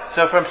生的。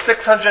So from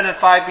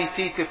 605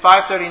 BC to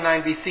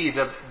 539 BC,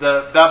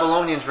 the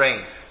Babylonians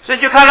reigned. 所以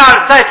就看到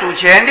在主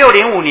前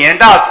605年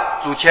到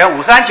主前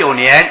539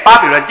年，巴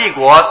比伦帝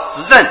国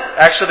执政。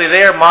Actually,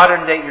 they are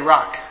modern day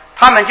Iraq.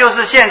 他们就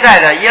是现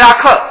在的伊拉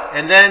克。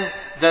And then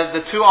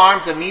the two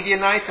arms, the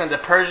Midianites and the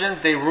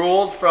Persians, they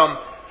ruled from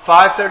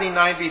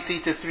 539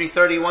 BC to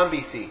 331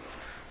 BC.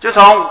 就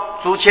从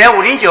主前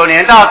509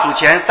年到主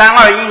前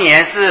321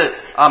年是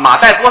马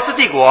代波斯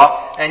帝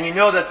国。And you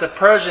know that the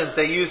Persians,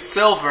 they used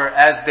silver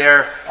as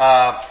their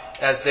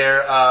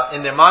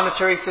in their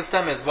monetary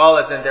system as well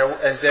as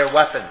as their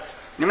weapons.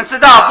 你们知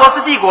道波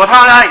斯帝国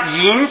它呢，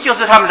银就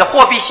是他们的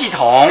货币系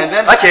统，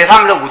而且他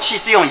们的武器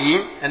是用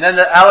银。And then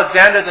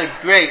Alexander the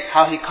Great,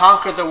 how he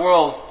conquered the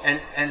world and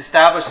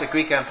established the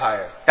Greek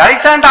Empire. 亚历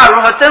山大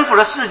如何征服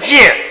了世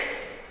界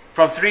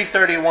From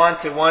 331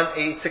 to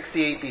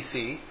 1868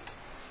 BC.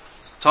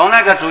 从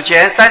那个主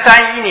前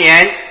331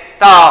年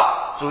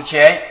到主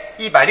前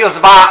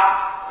168。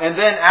And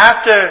then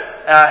after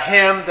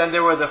him, then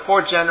there were the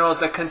four generals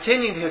that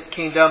continued his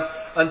kingdom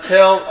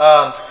until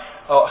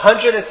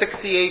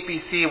 168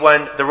 BC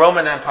when the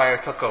Roman Empire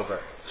took over.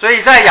 所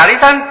以在亚历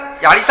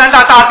山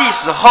大大帝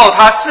死后，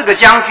他4个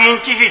将军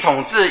继续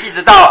统治，一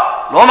直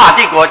到罗马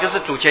帝国，就是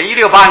主前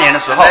168年的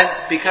时候。And then,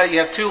 because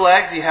you have two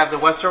legs, you have the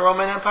Western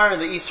Roman Empire and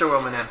the Eastern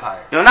Roman Empire.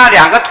 有那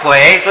2个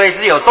腿，所以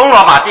是有东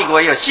罗马帝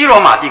国，也有西罗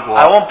马帝国。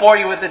I won't bore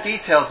you with the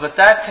details, but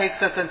that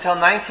takes us until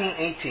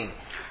 1918.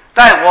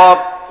 但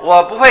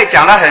我不会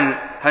讲得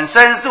很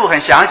深入、很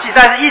详细，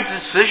但是一直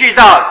持续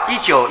到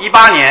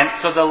1918年。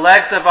So the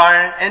legs of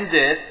iron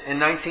ended in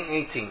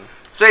 1918.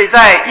 所以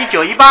在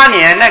1918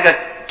年，那个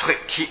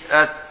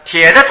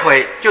铁的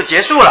腿就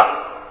结束了。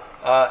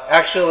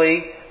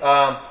Actually,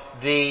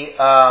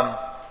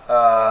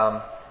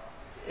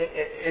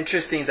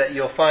 interesting that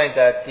you'll find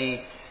that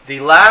the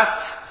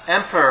last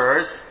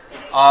emperors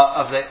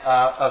of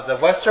the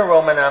Western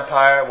Roman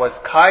Empire was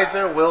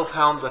Kaiser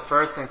Wilhelm I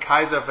and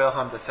Kaiser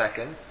Wilhelm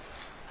II.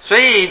 所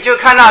以就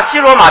看到西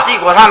罗马帝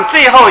国他们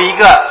最后一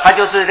个，他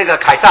就是这个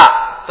凯撒，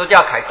都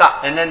叫凯撒。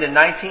And then in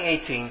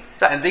 1918,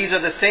 and these are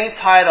the same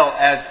title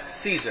as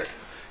Caesar.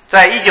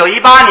 在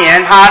1918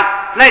年，他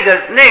那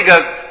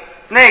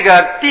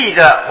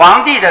个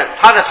皇帝的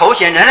他的头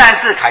衔仍然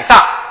是凯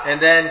撒。And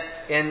then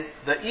in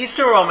the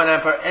Eastern Roman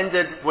Empire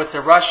ended with the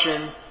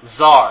Russian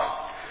czars,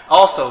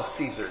 also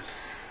Caesars.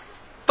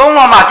 东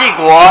罗马帝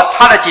国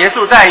它的结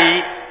束在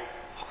于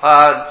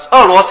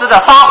俄罗斯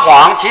的沙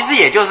皇，其实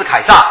也就是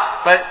凯撒。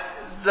But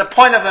the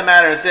point of the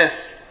matter is this: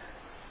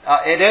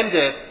 it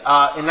ended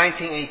in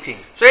 1918.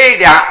 所以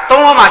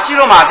东罗马、西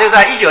罗马就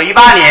在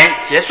1918年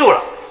结束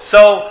了。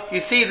So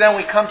you see, then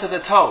we come to the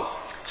toes.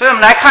 所以我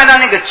们来看到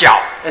那个角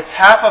It's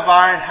half of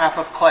iron, half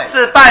of clay.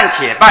 是半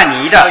铁半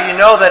泥 So 的。 you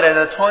know that in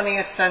the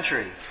 20th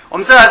century, 我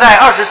们知道在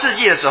20世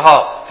纪的时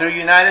候， through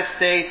United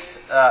States,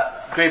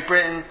 Great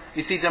Britain,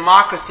 you see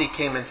democracy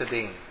came into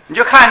being. 你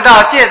就看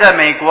到借着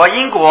美国、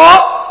英国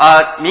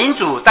民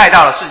主带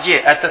到了世界。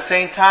 At the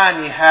same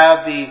time, you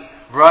have the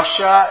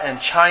Russia and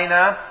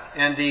China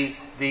and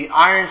the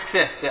iron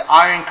fist, the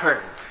iron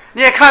curtain.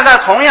 你也看到，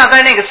同样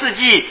在那个世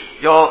纪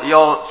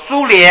有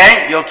苏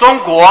联，有中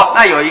国，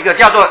那有一个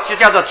叫做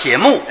铁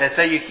幕， And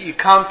so you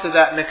come to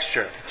that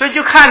mixture. 所以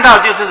就看到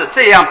就是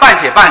这样半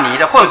铁半泥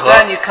的混 But 合。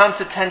 then you come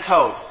to 10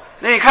 toes.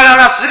 那你看到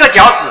那10个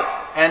脚趾，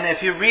 And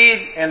if you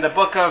read in the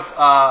book of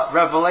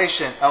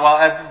Revelation,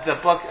 at the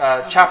book,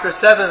 chapter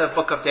 7 of the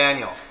book of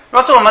Daniel,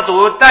 若是我们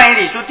读但以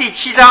理书第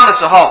7章的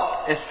时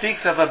候， it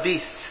speaks of a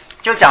beast.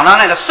 就讲到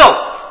那个兽，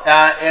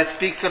 It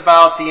speaks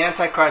about the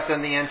Antichrist and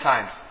the end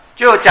times.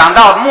 就讲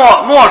到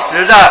末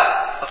时的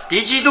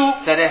敌基督，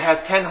 That it has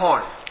 10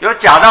 horns. 有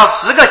讲到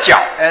10个角。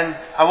 And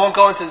I won't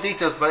go into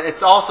details, but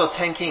it's also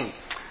 10 kings.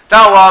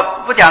 但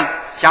我不讲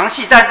详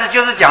细，但是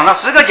就是讲到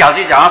10个角，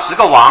就讲到10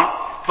个王。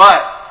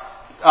 But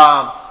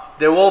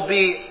there will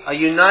be a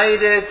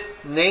united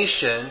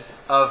nation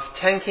of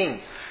 10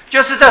 kings.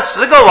 就是这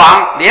10个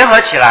王联合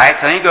起来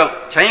成一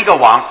个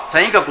王，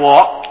成一个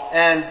国。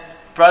 And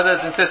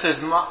brothers and sisters,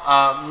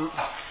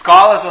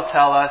 scholars will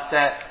tell us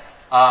that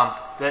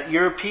the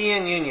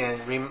European Union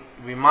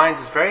reminds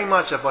us very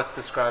much of what's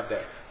described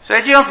there. 所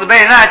以弟兄姊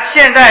妹，那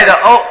现在的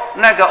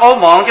欧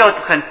盟就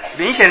很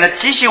明显的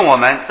提醒我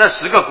们这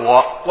10个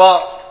国。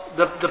 Well,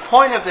 the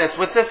point of this,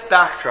 with this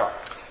backdrop,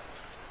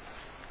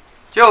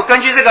 就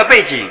根据这个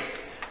背景，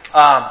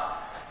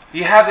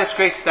 you have this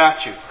great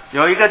statue.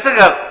 有一个这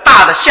个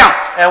大的像，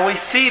 And we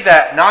see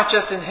that not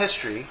just in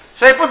history,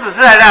 所以不只是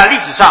在那历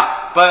史上，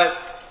 but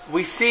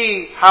we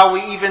see how we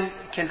even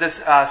can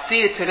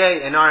see it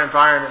today in our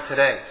environment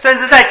today. 甚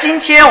至在今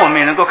天我们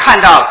也能够看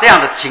到这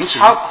样的情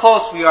形。 How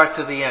close we are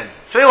to the end.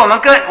 所以我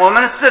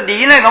们是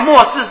离那个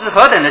末世是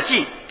何等的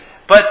近。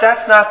 But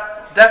that's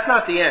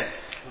not the end.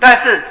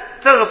 但是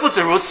这个不止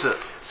如此。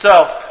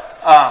 So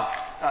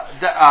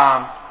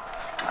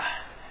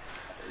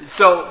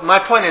my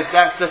point is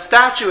that the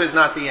statue is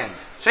not the end.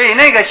 所以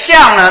那个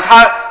像呢，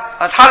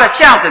它的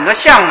像整个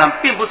像呢，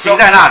并不停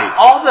在那里。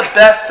 All the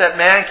best that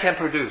man can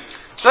produce,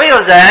 所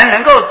有人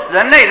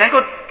类能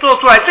够做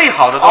出来最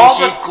好的东 all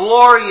西， the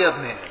glory of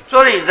man,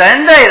 所以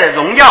人类的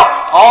荣耀，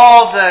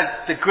 all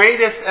the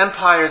greatest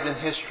empires in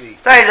history,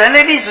 在人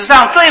类历史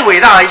上最伟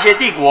大的一些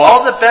帝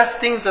all 国， the best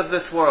things of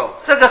this world,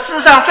 这个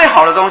世上最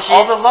好的东西，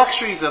 all the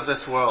luxuries of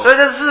this world, 所以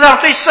这是世上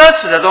最奢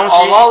侈的东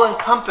are 西， all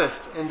encompassed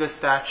in this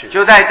statue.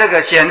 就在这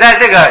个显在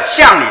这个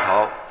像里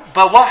头。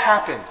 But what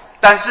happened?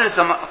 但是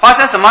发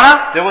生什么呢？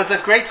 There was a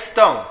great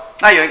stone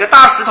那有一个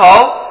大石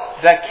头，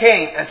 that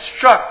came and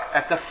struck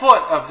at the foot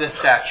of this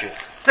statue,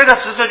 这个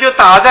石头就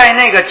打在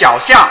那个脚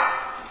下，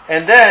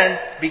 and then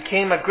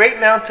became a great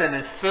mountain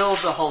and filled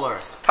the whole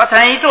earth. 它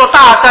成一座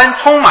大山，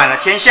充满了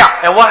天下。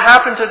 And what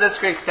happened to this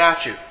great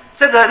statue?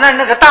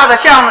 那个大的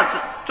像呢，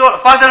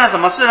发生了什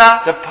么事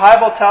呢？ The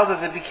Bible tells us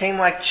it became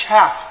like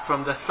chaff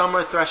from the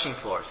summer threshing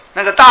floors.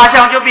 那个大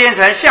象就变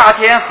成夏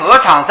天禾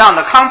场上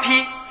的糠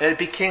坯， It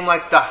became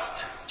like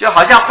dust. 就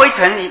好像灰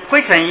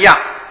尘一样。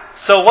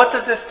 So what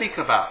does this speak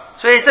about?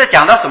 所以这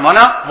讲到什么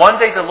呢？ One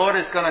day the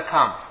Lord is going to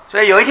come.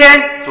 所以有一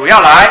天主要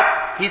来，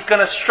 He's going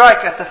to strike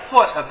at the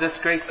foot of this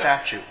great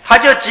statue. 他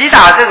就击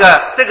打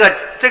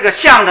这个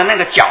像的那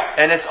个脚，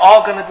 And it's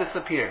all going to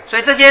disappear. 所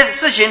以这些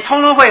事情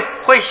通通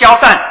会消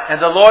散。 And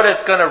the Lord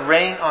is going to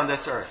reign on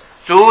this earth.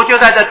 主就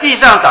在这地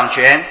上掌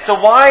权。 So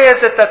why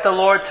is it that the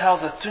Lord tells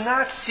us, do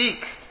not seek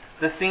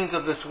the things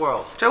of this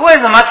world? 所以为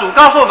什么主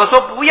告诉我们说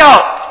不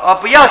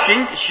要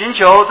寻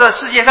求这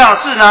世界上的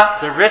事呢？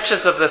 The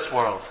riches of this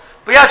world.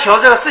 不要求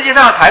这个世界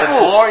上的财 The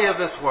富， glory of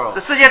this 这 world.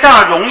 世界上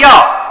的荣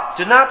耀。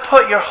 Do not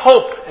put your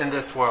hope in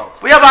this world.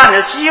 不要把你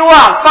的希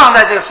望放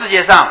在这个世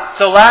界上。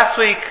 So last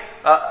week,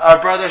 our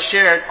brother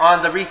shared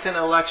on the recent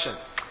elections.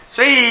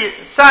 所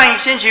以上一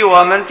星期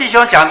我们弟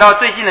兄讲到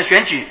最近的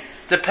选举，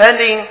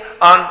 Depending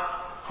on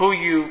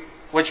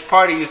which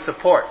party you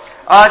support,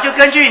 就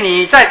根据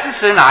你在支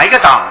持哪一个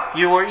党，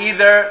 you were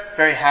either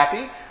very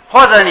happy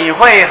或者你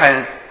会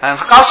很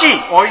高兴，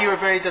 or you were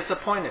very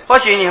disappointed. 或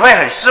许你会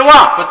很失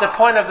望。 But the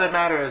point of the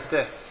matter is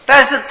this.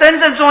 但是真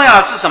正重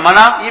要的是什么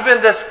呢？ Even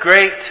this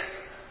great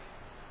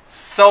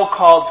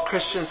so-called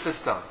Christian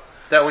system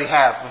that we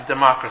have of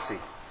democracy,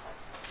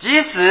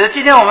 即使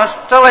今天我们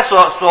这位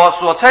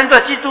所称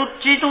的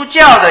基督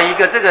教的一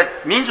个这个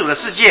民主的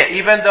世界，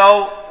 even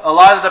though a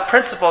lot of the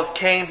principles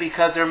came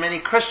because there are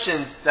many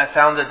Christians that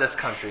founded this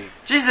country,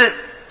 即使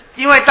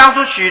因为当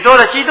初许多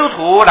的基督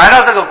徒来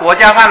到这个国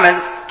家，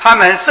他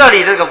们设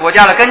立这个国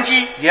家的根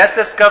基， yet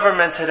this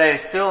government today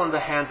is still in the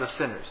hands of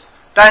sinners.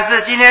 但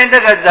是今天这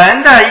个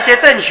人的一些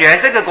政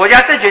权，这个国家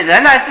政权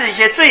仍然是一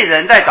些罪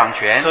人在掌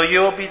权， So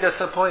you will be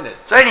disappointed.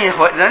 所以你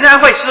仍然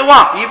会失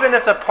望。 Even if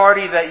the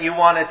party that you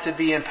wanted to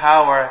be in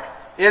power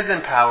is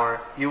in power,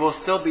 you will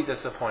still be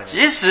disappointed.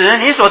 即使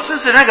你所支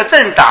持那个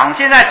政党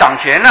现在掌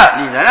权了，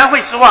你仍然会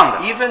失望的。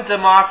Even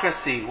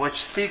democracy, which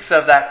speaks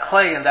of that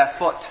clay and that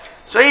foot.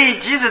 所以，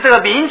即使这个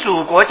民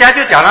主国家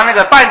就讲到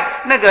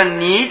那个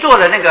泥做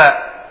的那个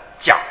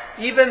脚，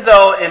 Even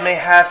though it may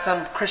have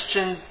some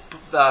Christian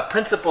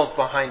principles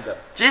behind them.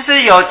 即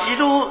使有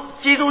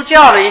基督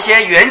教的一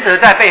些原则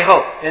在背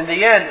后， In the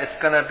end, it's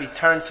going to be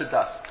turned to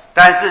dust.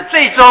 但是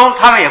最终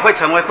他们也会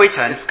成为灰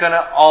尘， It's going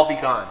to all be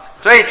gone.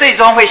 所以最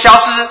终会消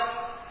失。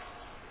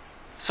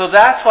 So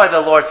that's why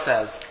the Lord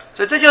says,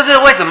 所以这就是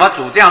为什么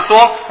主这样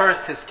说， first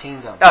His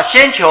kingdom. 要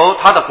先求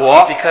他的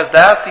国， Because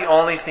that's the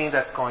only thing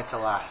that's going to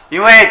last.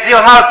 因为只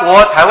有他的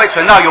国才会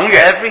存到永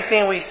远。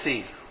 Everything we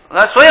see,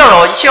 那所有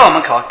的一切我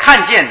们可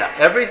看见的，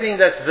 everything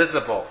that's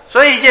visible,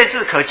 所以一切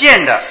是可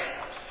见的，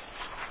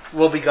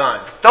 will be gone.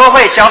 都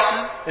会消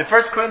失。 In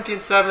 1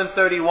 Corinthians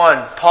 7:31,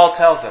 Paul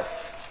tells us,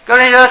 哥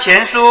林多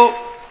前书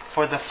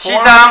For the 7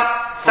 form, 章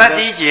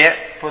31节，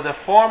 for the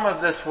form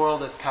of this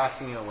world is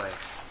passing away.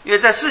 因为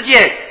这世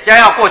界将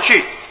要过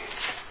去。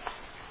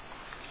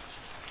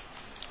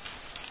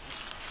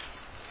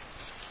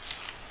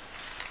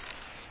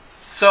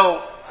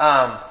 So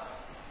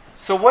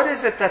what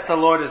is it that the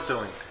Lord is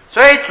doing?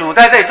 所以主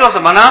在这里做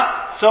什么呢？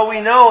 So we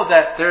know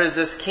that there is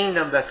this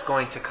kingdom that's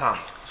going to come.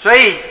 所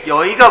以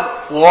有一个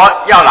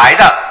国要来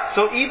的。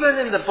 So even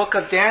in the book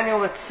of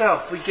Daniel itself,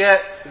 we get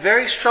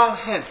very strong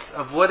hints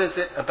of what is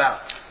it about.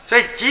 所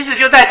以即使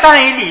就在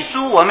但以理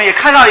书，我们也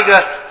看到一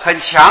个很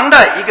强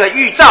的一个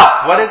预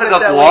兆， What is 这 it 个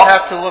that we 国。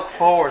 have to look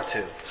forward to?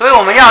 所以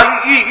我们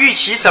要预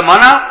期什么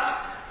呢？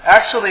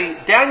 Actually,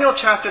 Daniel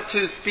chapter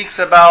 2 speaks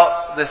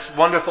about this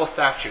wonderful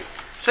statue.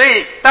 所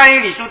以但以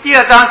理书第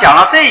2章讲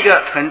到这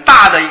个很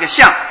大的一个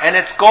像， And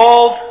it's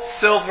gold,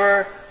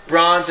 silver,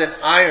 bronze, and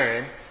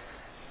iron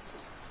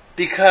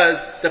because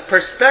the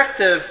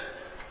perspective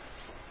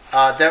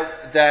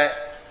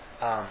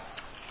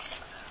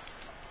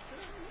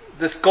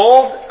this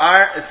gold,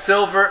 iron,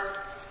 silver,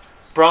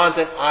 bronze,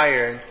 and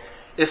iron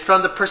is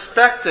from the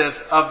perspective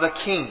of the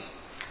king.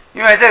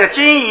 因为这个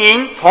金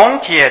银铜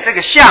铁这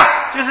个像，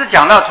就是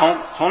讲到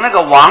从那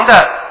个王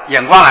的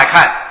眼光来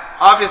看。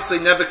 Obviously,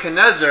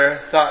 Nebuchadnezzar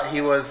thought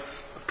he was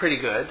pretty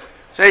good.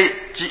 所以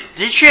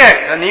的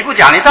确，尼布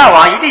甲尼撒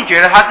王一定觉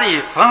得他自己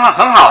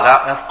很好的。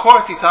 And of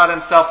course, he thought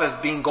himself as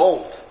being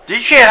gold. 的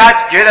确，他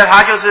觉得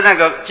他就是那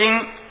个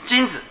金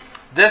子。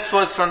 This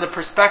was from the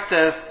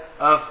perspective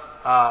of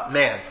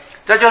man.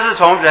 这就是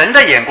从人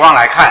的眼光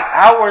来看，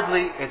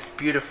 Outwardly, it's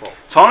beautiful.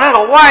 从那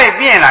个外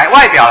表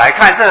来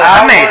看是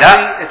很美的，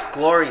 Outwardly, it's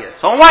glorious.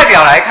 从外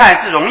表来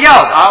看是荣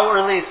耀的，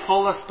 Outwardly, it's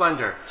full of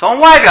splendor. 从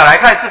外表来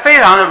看是非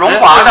常的荣 This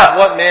华 is 的。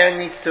 what man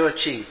needs to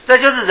achieve. 这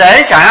就是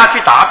人想要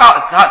去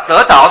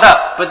得着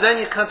的。 But then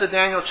you come to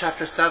Daniel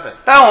chapter 7.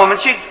 当我们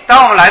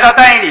来到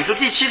但以理书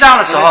第7章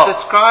的时 And 候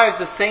it，describes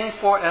the same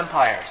 4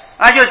 empires.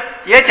 那就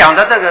也讲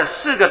的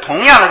这个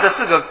同样的这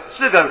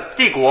四个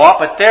帝国，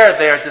 But there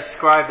they are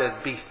described as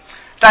beasts.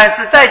 但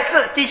是在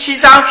这第7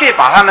章却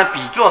把他们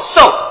比作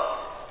兽。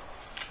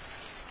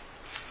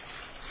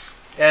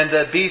 And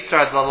the beasts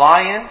are the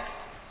lion,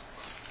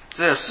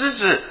 只有狮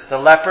子， the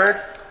leopard,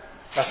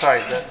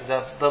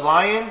 the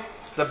lion,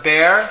 the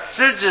bear,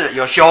 狮子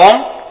有熊，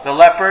 the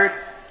leopard,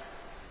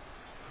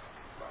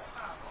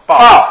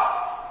 豹，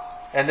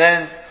 and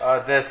then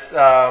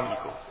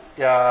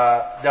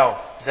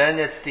then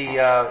it's the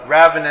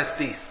ravenous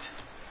beast.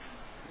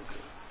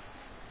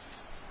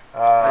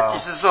 第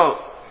4兽，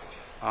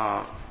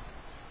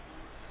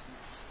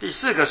第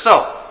4个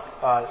兽，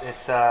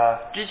 It's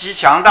极其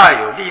强大，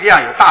有力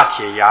量，有大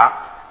铁牙。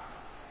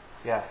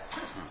 yeah.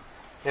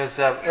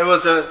 It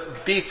was a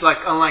beast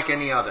unlike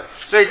any other.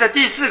 所以这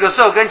第4个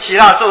兽跟其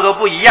他兽都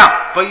不一样。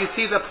 But you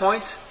see the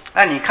point?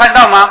 那你看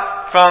到吗？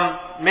 From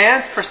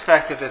man's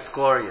perspective, it's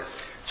glorious.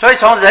 所以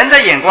从人的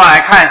眼光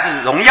来看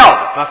是荣耀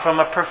的， But from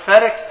a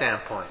prophetic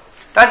standpoint,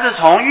 但是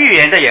从预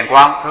言的眼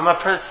光， from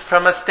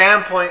a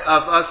standpoint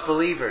of us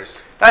believers,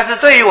 但是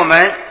对于我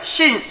们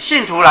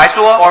信徒来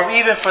说， or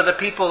even for the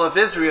people of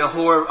Israel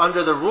who are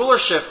under the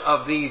rulership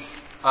of these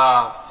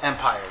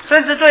empires,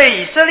 甚至对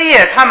以色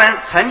列，他们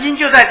曾经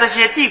就在这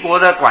些帝国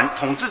的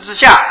统治之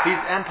下， these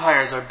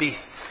empires are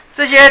beasts.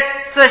 这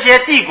些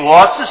帝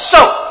国是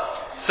兽，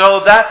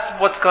 So that's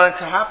what's going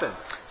to happen.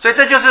 所以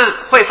这就是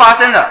会发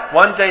生的。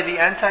 One day the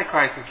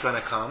Antichrist is going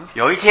to come.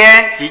 有一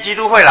天敌基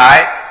督会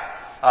来，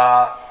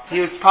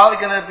 He is probably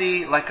going to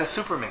be like a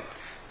Superman.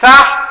 他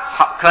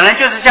可能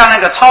就是像那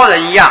个超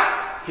人一样，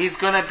 He's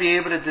going to be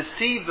able to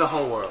deceive the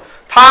whole world.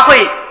 他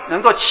会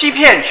能够欺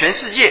骗全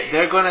世界。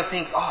 They're going to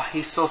think, oh,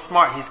 he's so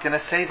smart, he's going to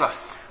save us.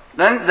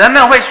 人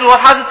们会说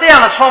他是这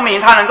样的聪明，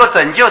他能够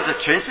拯救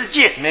全世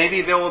界。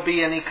 Maybe there will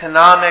be an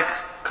economic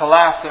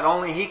collapse that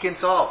only he can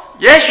solve.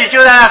 也许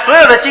就在那所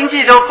有的经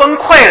济都崩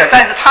溃了，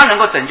但是他能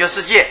够拯救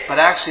世界。 But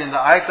actually, in the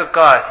eyes of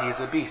God, he is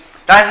a beast.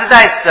 但是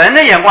在神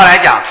的眼光来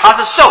讲，他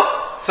是兽。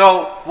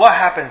 So what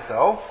happens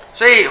though?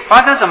 所以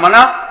发生什么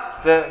呢？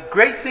 The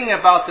great thing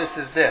about this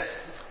is this,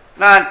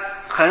 那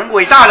很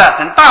大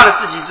的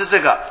事情是这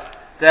个，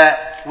 that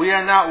we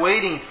are not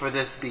waiting for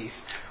this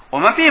beast. 我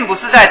们并不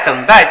是在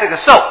等待这个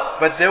兽，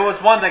 but there was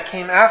one that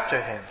came after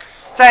him.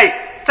 在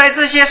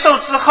这些兽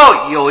之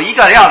后有一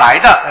个要来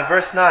的。 And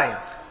verse 9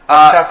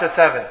 of chapter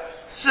 7.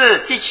 是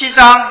第7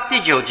章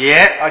第9节。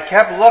 I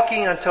kept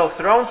looking until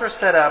thrones were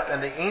set up, and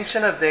the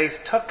Ancient of Days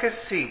took his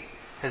seat.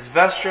 His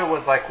vesture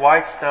was like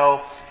white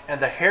snow, and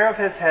the hair of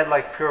his head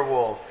like pure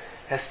wool.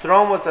 His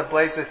throne was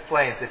ablaze with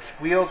flames. Its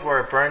wheels were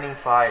a burning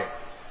fire.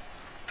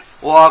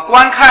 我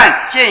观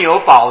看，见有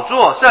宝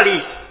座设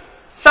立，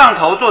上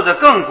头坐着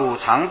亘古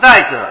常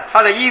在者，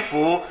他的衣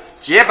服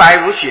洁白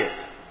如雪，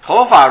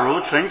头发如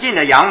纯净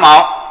的羊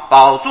毛，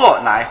宝座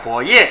乃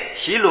火焰，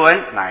其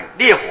轮乃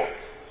烈火。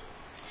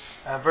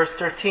Verse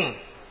 13.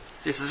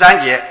 第13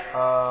节。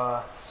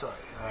Sorry.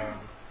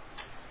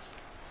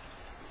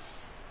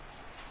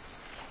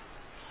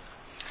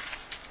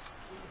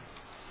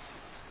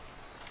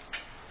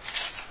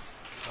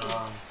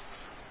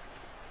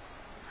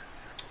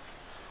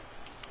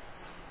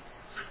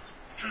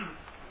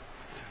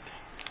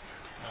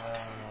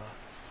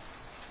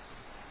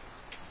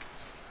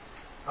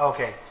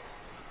 Okay.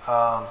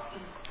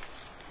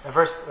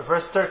 Verse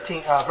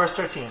 13.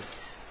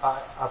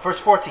 Verse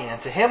 14.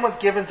 And to him was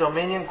given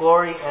dominion,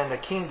 glory, and a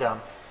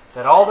kingdom,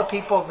 that all the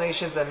peoples,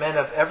 nations, and men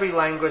of every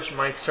language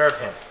might serve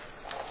him.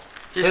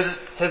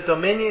 His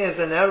dominion is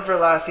an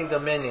everlasting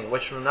dominion,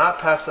 which will not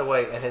pass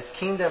away, and his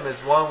kingdom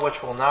is one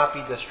which will not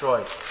be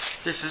destroyed.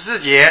 第14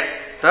节，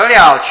得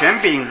了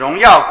权柄、荣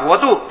耀、国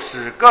度，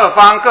使各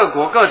方各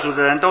国各族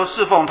的人都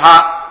侍奉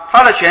他。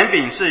他的权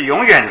柄是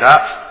永远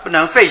的，不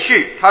能废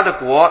去，他的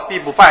国必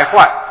不败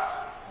坏。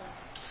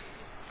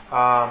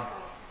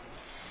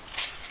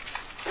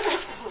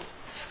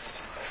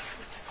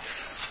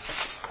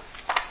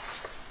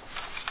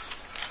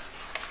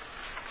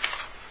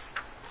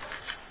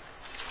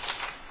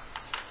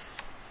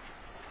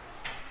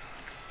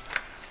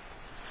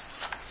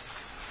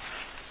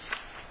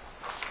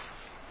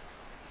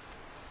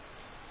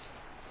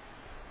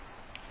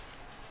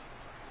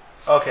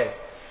Okay,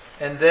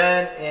 and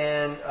then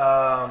in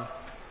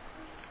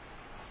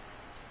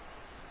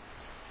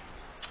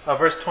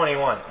verse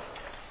 21.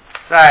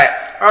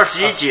 在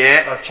21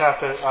节 of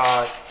chapter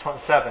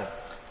 7.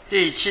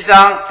 第7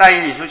章，但以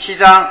理书7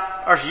章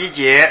21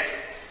节。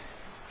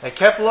I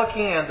kept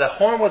looking, and the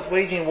horn was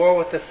waging war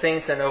with the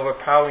saints and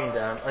overpowering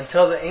them,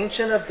 until the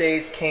Ancient of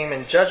Days came,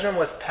 and judgment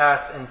was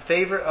passed in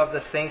favor of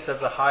the saints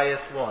of the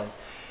highest one.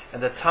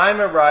 And the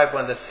time arrived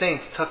when the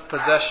saints took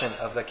possession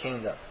of the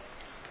kingdom.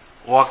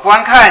 我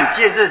观看，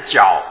借着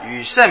脚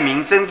与圣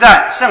民征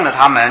战，胜了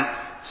他们，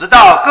直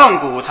到亘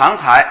古常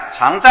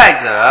在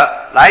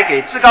者来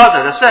给至高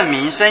者的圣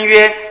民申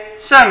约，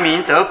圣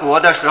民得国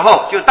的时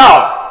候就到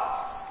了。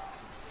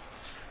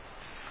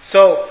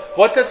So,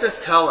 what does this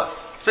tell us?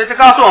 所以这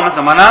告诉我们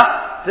什么呢？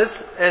 This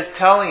is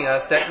telling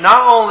us that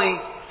not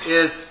only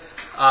is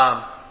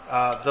our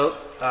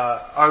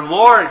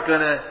Lord going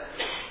to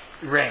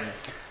reign,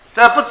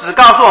 这不只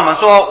告诉我们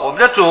说我们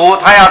的主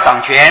他要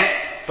掌权。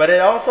but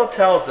it also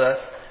tells us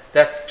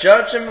that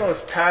judgment was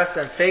passed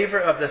in favor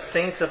of the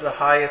saints of the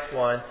highest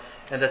one,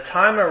 and the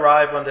time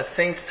arrived when the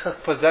saints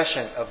took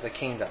possession of the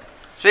kingdom.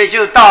 所以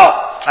就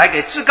到来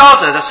给至高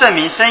者的圣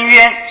民申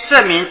冤，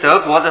圣民得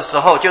国的时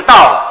候就到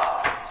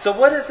了。So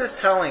what is this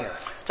telling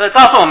us? 这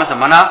告诉我们什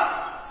么呢？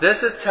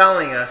 This is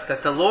telling us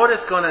that the Lord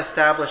is going to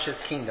establish His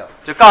kingdom.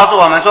 就告诉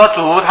我们说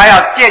主他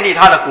要建立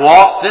他的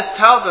国。 This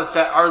tells us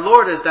that our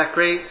Lord is that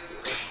great,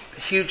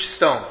 huge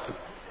stone.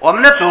 我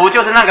们的主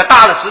就是那个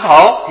大的石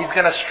头， He's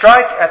going to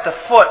strike at the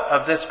foot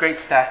of this great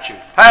statue.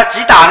 他要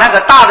击打那个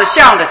大的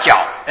像的脚，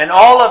 And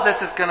all of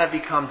this is going to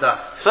become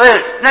dust. 所以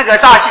那个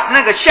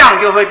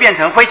像就会变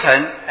成灰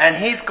尘。 And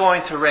He's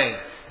going to reign.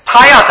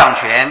 他要掌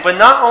权， But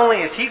not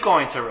only is He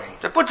going to reign,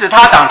 这不止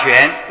他掌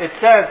权， it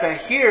says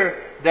that here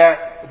that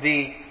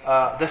the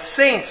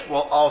saints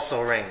will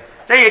also reign.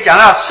 这也讲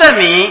到圣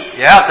民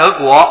也要得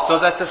国， So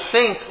that the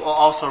saints will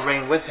also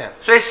reign with Him.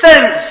 所以圣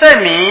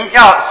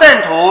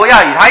徒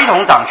要与他一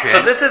同掌 So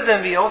权。 this is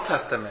in the Old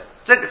Testament.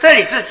 这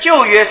里是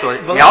旧约所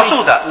描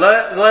述的。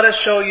 Let us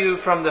show you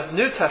from the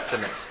New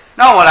Testament.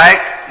 那我来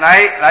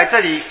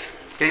这里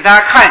给大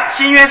家看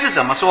新约是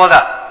怎么说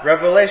的。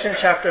 Revelation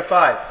chapter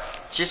 5,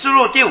 启示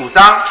录第5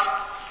章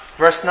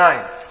verse 9.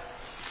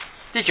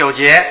 第9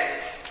节。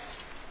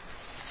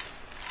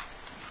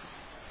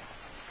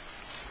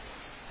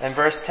And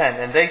verse 10,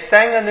 and they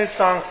sang a new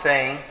song,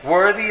 saying,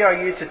 Worthy are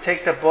you to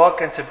take the book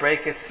and to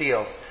break its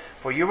seals.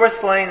 For you were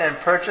slain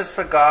and purchased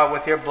for God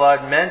with your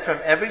blood men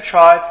from every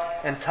tribe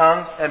and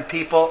tongue and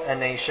people and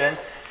nation.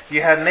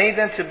 You have made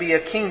them to be a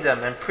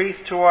kingdom and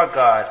priests to our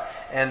God,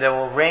 and they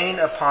will reign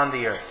upon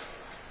the earth.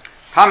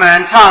 他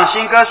们唱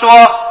新歌说：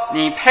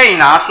你配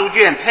拿书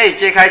卷，配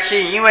揭开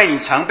器，因为你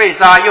曾被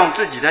杀，用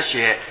自己的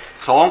血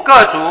从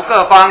各族、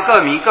各方、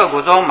各民、各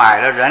国中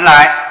买了人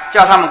来，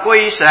叫他们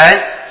归于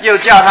神，又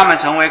叫他们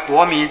成为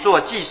国民，做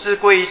祭司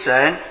归于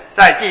神，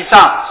在地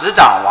上执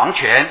掌王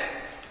权。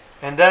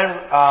And then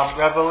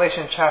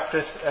Revelation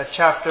chapter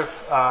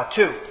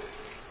 2.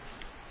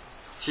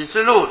 启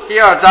示录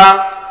第2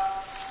章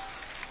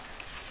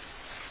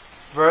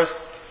verse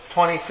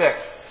 26.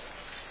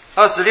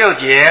 26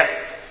节，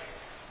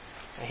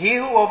 He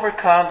who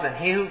overcomes and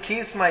he who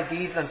keeps my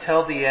deeds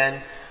until the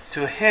end,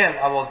 to him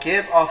I will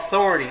give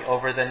authority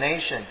over the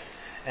nations,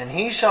 and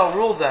he shall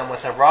rule them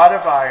with a rod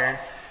of iron,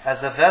 as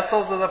the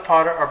vessels of the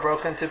potter are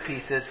broken to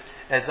pieces,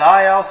 as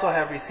I also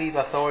have received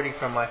authority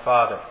from my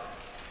Father.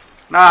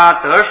 那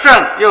得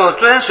胜又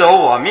遵守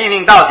我命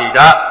令到底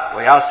的，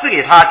我要赐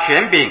给他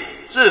权柄，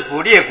制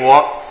服列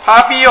国，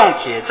他必用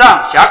铁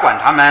杖辖管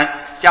他们，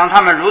将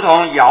他们如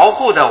同摇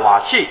户的瓦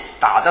器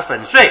打得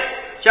粉碎，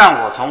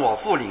像我从我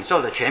父领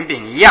受的权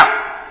柄一样。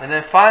 And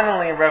then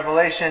finally in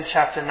Revelation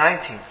chapter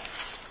 19,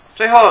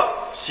 最后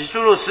启示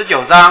录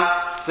19章，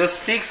 this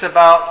speaks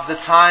about the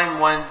time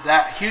when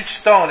that huge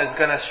stone is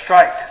going to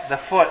strike the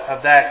foot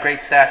of that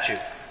great statue.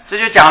 这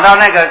就讲到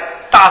那个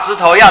大石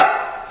头要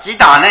击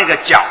打那个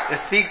脚， It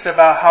speaks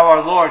about how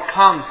our Lord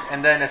comes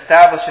and then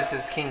establishes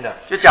His kingdom.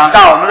 就讲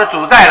到我们的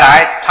主再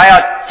来，他要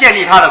建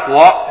立他的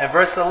国。 In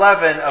verse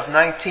 11 of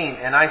 19,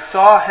 And I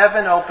saw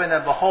heaven open,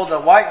 and behold a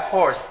white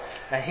horse,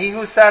 and he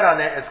who sat on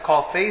it is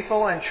called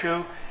Faithful and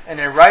True, and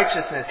in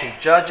righteousness he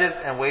judges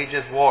and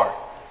wages war.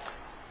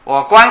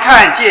 我观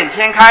看见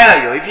天开了，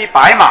有一匹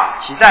白马，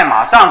骑在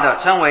马上的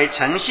称为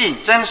诚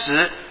信真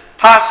实，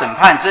他审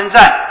判征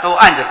战都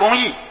按着公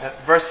义。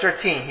 Verse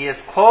 13, He is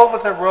clothed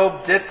with a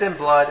robe dipped in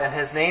blood, and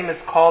his name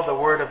is called the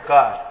Word of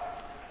God.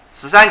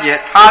 13节，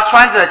他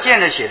穿着溅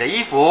了血的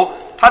衣服，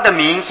他的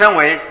名称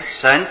为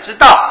神之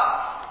道。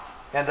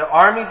 And the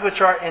armies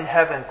which are in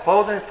heaven,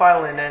 clothed in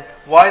fine linen,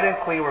 white and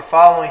clean, were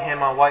following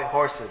him on white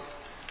horses.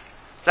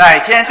 在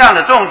天上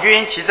的众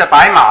军骑着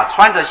白马，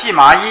穿着细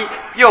麻衣，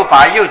又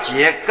白又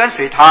洁，跟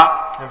随他。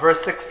 In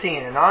verse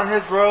 16, And on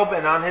his robe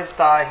and on his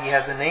thigh he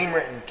has a name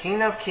written,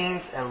 King of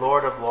Kings and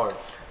Lord of Lords.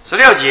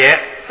 16节，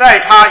在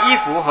他衣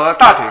服和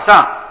大腿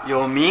上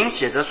有名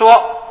写着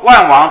说：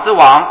万王之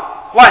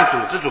王，万主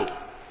之主。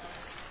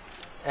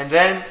 And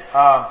then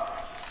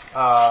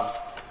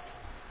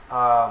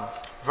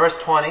verse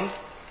 20,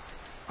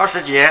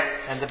 20节，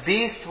 And the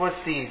beast was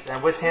seized,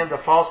 and with him the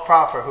false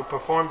prophet who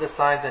performed the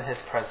signs in his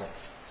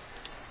presence.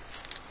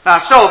 那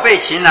兽被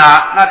擒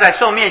拿，那在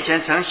兽面前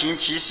成行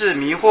歧视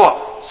迷惑，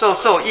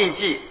受印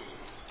记。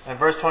 And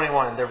verse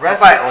 21, And the rest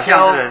拜偶 was 像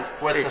之 killed 人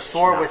with 被 the 擒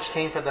sword 拿。 which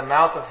came from the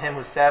mouth of him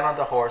who sat on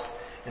the horse,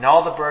 and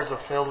all the birds were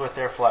filled with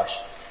their flesh.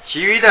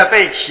 其余的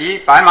被骑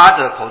白马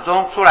者口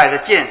中出来的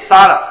剑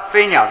杀了，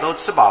飞鸟都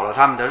吃饱了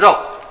他们的肉。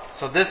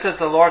 So this is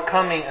the Lord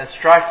coming and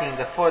striking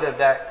the foot of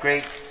that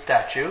great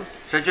statue.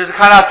 所以就是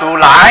看到主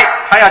来，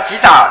他要击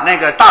打那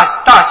个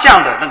大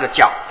象的那个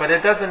脚。 But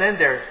it doesn't end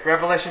there.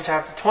 Revelation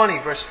chapter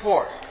 20, verse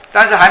 4.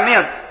 但是还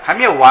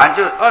没有完，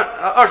就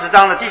20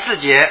章的第4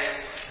节。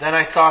 Then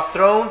I saw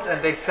thrones,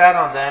 and they sat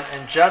on them,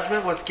 and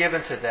judgment was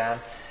given to them.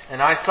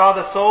 And I saw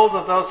the souls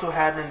of those who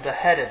had been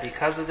beheaded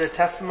because of their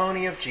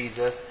testimony of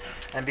Jesus,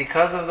 and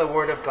because of the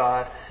word of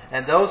God,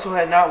 and those who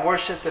had not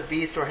worshipped the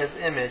beast or his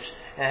image,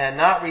 and had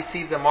not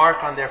received the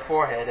mark on their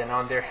forehead and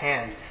on their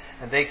hand.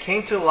 And they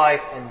came to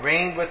life and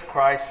reigned with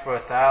Christ for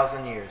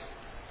 1,000 years.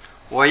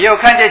 我又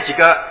看见几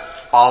个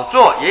宝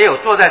座，也有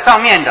坐在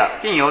上面的，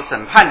并有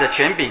审判的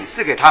权柄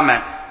赐给他们。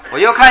我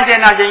又看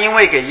见那些因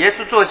为给耶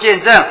稣做见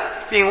证，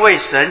并为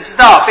神之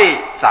道被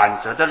斩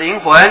折的灵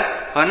魂，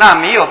和那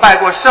没有拜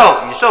过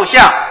兽与兽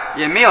像，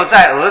也没有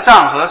在额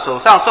上和手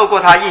上受过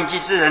他印记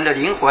之人的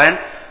灵魂，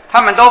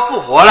他们都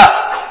复活了，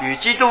与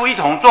基督一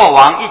同作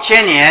王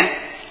1000年。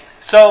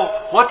 So,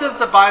 what does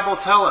the Bible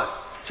tell us?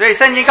 所以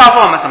圣经告诉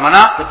我们什么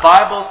呢？ The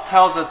Bible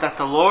tells us that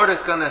the Lord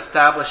is going to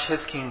establish His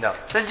kingdom.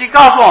 圣经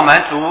告诉我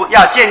们，主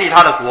要建立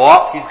他的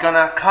国， He's going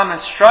to come and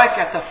strike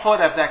at the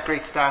foot of that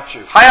great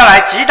statue. 他要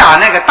来击打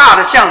那个大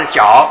的象的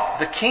脚。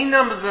 The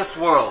kingdom of this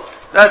world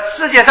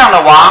世界上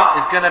的王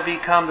is going to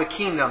become the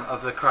kingdom of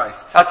the Christ.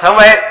 要成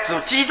为主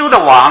基督的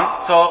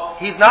王， So,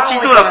 He's not only 基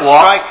督的 going to 国。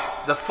 strike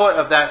the foot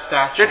of that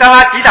所以 statue, 当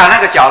他击打那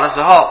个脚的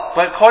时候，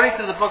 but according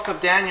to the book of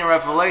Daniel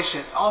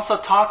Revelation, it also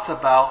talks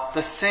about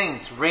the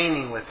saints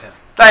reigning with Him.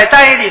 在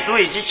但以理书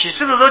以及启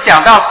示录都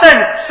讲到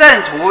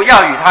圣徒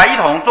要与他一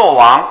同作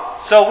王。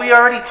 So we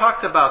already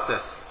talked about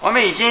this, 我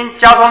们已经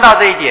交通到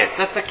这一点，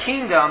 that the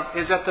kingdom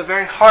is at the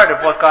very heart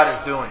of what God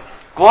is doing.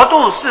 国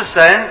度是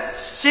神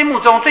心目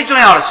中最重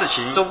要的事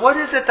情。 So what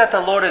is it that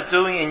the Lord is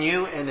doing in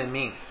you and in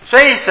me? 所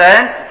以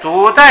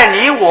主在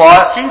你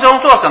我心中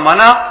做什么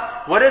呢？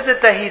 What is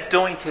it that He's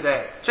doing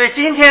today? 所以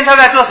今天他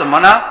在做什么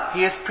呢？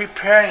 He is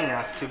preparing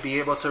us to be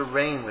able to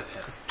reign with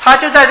Him. 他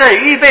就在这里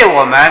预备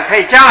我们，可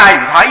以将来与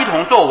他一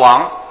同作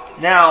王。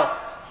 Now,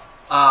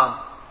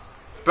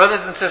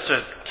 brothers and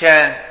sisters,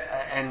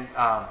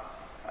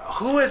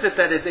 who is it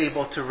that is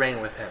able to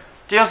reign with Him?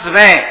 弟兄姊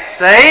妹，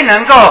谁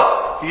能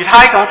够与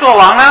他一同作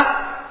王呢？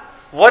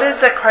 What is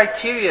the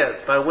criteria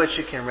by which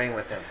you can reign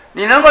with Him?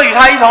 你能够与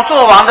他一同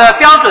作王的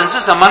标准是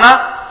什么呢？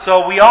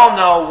 So we all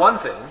know one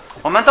thing.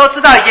 我们都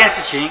知道一件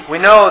事情， We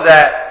know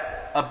that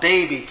a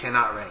baby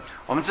cannot reign.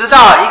 我们知道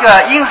一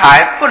个婴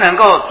孩不能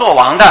够作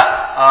王的。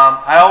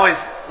I always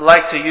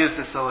like to use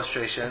this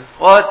illustration.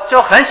 我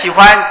就很喜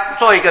欢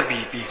做一个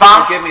比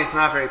方。 Forgive me, it's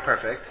not very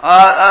perfect.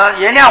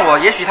 原谅我，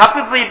也许它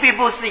并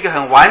不是一个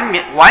很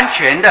完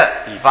全的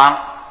比方。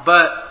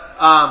But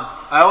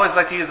I always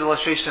like to use the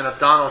illustration of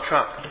Donald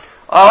Trump.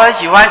 我很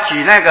喜欢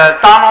举那个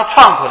Donald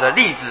Trump 的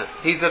例子。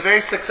He's a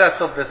very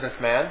successful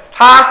businessman.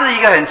 他是一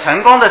个很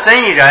成功的生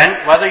意人。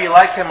Whether you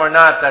like him or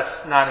not, that's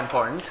not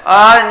important.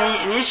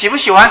 你喜不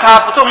喜欢他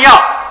不重要。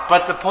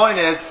But the point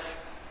is,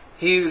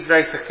 he was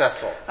very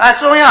successful.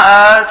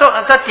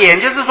 的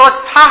点就是说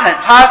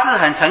他是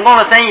很成功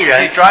的生意 If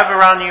人。 you drive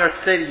around New York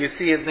City, you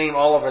see his name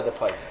all over the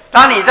place.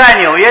 当你在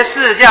纽约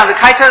市这样子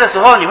开车的时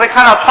候，你会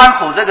看到川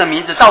普这个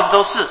名字到处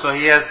都是。 So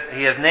he has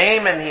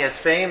name and he has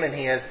fame and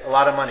he has a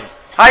lot of money.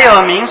 他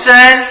有名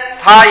声，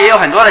他也有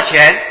很多的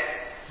钱。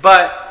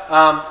 But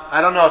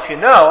I don't know if you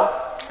know,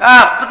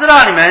 不知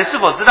道你们是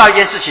否知道一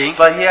件事情？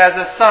 but he has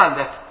a son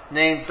that's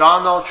named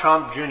Donald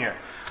Trump Jr.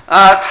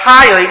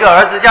 他有一个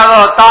儿子叫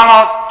做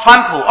Donald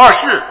川普二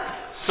世。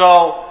 So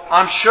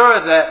I'm sure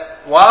that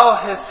while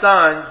his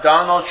son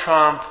Donald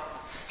Trump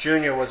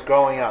Jr. was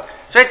growing up,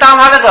 所以当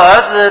他这个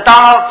儿子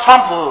Donald 川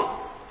普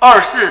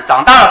二世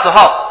长大的时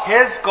候，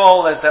 his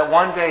goal is that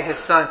one day his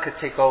son could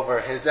take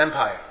over his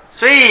empire.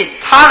 所以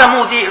他的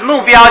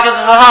目标就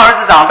是说，他儿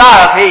子长大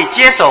了可以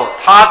接手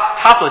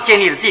他所建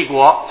立的帝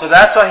国。 So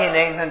that's why he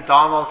named him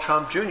Donald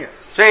Trump Jr.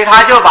 所以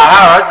他就把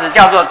他儿子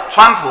叫做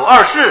川普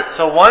二世。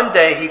 So one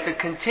day he could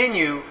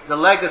continue the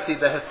legacy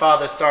that his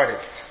father started.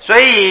 所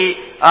以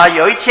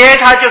有一天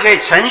他就可以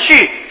承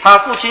续他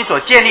父亲所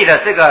建立的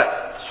这个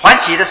传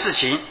奇的事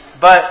情。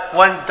 But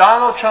when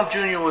Donald Trump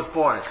Jr. was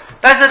born,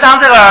 但是当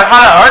他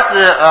的儿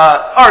子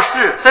二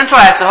世生出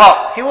来的时候，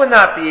 he would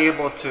not be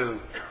able to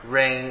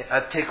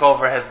take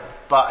over his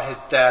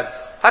dad's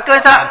他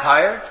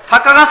empire.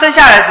 刚刚生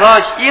下来的时候，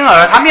婴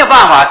儿他没有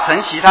办法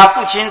承袭他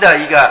父亲的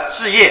一个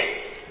事业，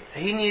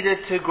 He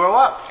needed to grow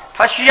up.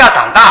 他需要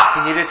长大，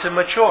 He needed to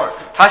mature.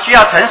 他需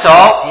要成熟，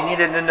 He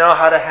needed to know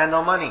how to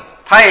handle money.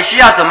 他也需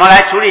要怎么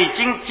来处理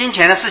金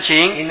钱的事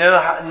情， He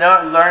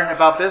learned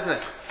about business.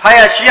 他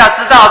也需要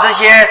知道这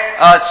些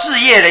事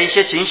业的一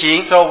些情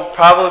形。 So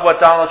probably what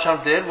Donald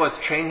Trump did was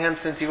train him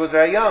since he was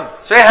very young.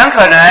 所以很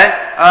可能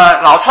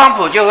老川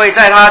普就会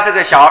在他这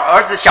个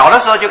儿子小的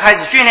时候就开始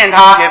训练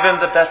他， Give him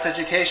the best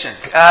education.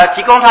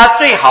 提供他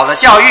最好的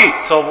教育。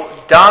 So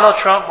Donald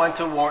Trump went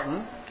to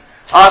Wharton.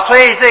 所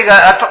以这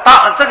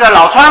个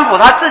老川普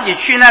他自己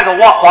去那个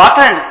华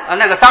顿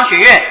那个商学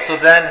院， So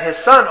then his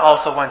son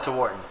also went to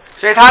Wharton.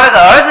 所以他这个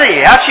儿子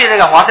也要去这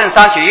个华顿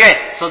商学院。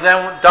 So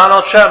then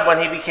Donald Trump, when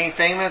he became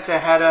famous and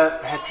had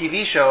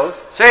TV shows,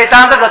 所以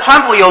当这个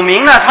川普有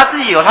名了，他自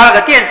己有他那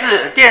个电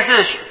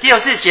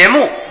视节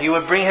目， he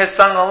would bring his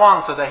son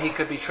along so that he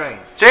could be trained.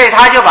 所以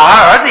他就把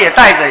他儿子也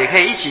带着，也可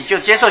以一起就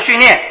接受训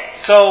练。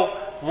 So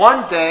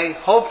one day,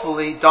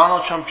 hopefully,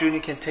 Donald Trump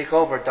Jr. can take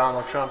over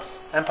Donald Trump's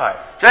empire.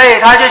 所以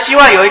他就希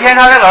望有一天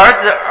他这个儿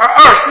子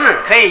二世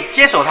可以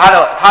接手他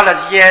的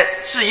这些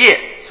事业。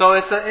 So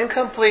it's an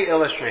incomplete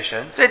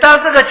illustration, 所以当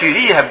然这个举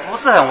例不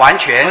是很完 but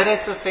全，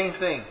 it's the same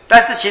thing.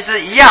 但是其实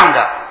一样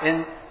的。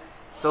 In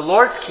the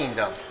Lord's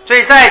kingdom, 所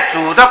以在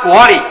主的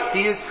国里，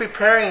 He is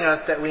preparing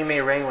us that we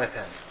may reign with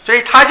Him. 所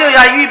以他就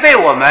要预备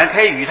我们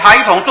可以与他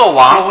一同做 So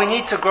王， we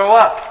need to grow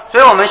up.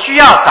 所以我们需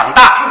要长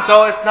大。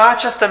 So it's not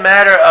just a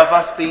matter of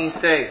us being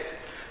saved.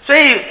 所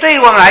以对于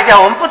我们来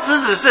讲，我们不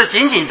只是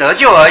仅仅得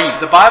救而已。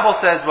 The Bible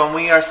says when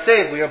we are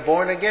saved, we are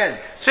born again.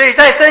 所以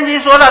在圣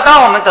经说到，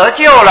当我们得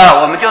救了，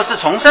我们就是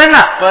重生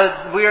了。 But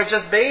we are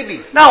just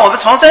babies. 那我们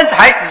重生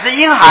还只是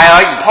婴孩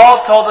而已。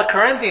 Paul told the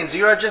Corinthians,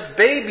 you are just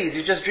babies.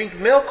 You just drink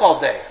milk all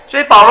day. 所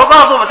以保罗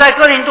告诉我们，在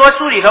哥林多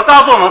书里头告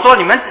诉我们说，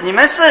你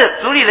们是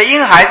主里的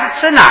婴孩，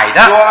是吃奶 You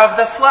的， are of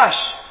the flesh.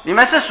 你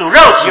们是属肉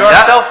体 You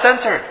are 的，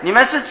 self-centered. 你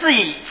们是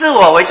以自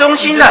我为中 You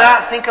心 do 的，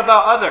 not think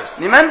about others.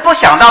 你们不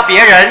想到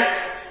别人。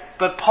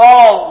 But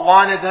Paul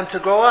wanted them to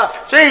grow up.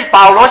 所以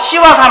保罗希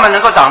望他们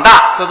能够长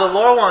大， So the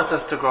Lord wants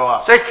us to grow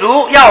up. 所以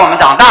主要我们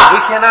长 We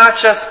大， cannot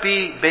just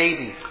be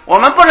babies. 我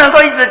们不能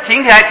够一直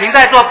停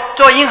在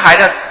做婴孩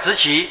的时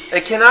期，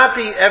 It cannot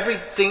be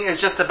everything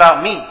is just about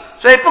me.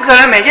 所以不可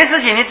能每件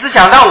事情你只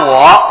想到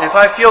我。 If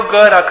I feel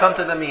good, I'll come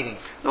to the meeting.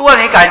 如果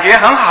你感觉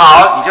很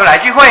好，你就来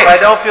聚会； If I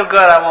don't feel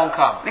good, I won't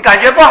come. 你感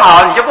觉不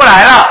好，你就不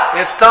来了。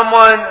 If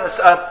someone,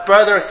 a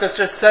brother or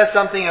sister says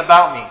something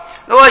about me,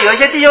 如果有一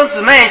些弟兄姊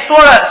妹说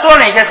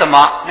了一些什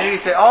么， maybe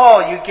say,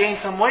 oh, you gained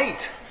some weight.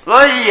 如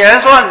果有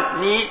人说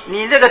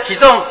你这个体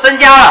重增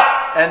加了，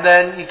 And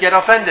then you get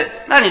offended.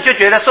 那你就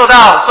觉得受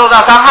到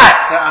伤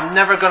害， Say, I'm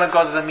never going to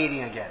go to the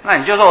meeting again. 那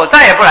你就说我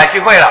再也不来聚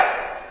会了。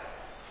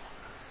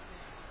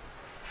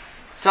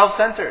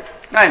Self-centered.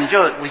 那你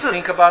就 We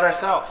think about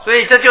ourselves. 所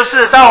以这就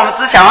是当我们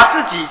只想要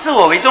自己自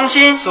我为中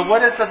心。 So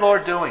what is the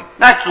Lord doing?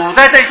 那主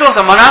在这里做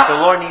什么呢？ The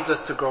Lord needs us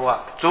to grow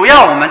up. 主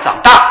要我们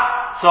长大。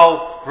 So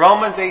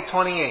Romans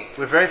 8:28,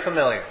 we're very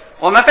familiar.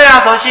 我们非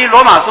常熟悉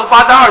罗马书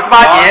8章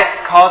28节，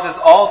 God causes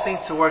all things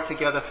to work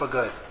together for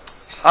good.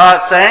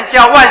 神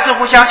叫万事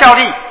互相效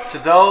力， To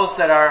those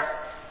that are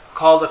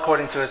called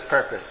according to His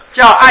purpose.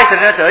 叫爱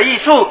神的得益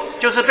处，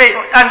就是被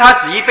按他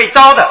旨意被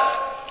招的。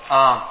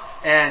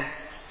 And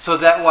so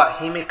that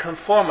what? He may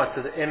conform us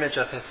to the image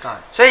of His Son.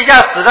 所以要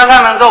使他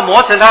能够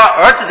磨成他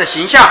儿子的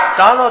形象。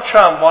 Donald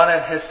Trump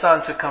wanted his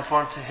son to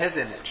conform to his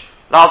image.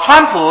 老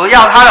川普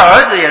要他的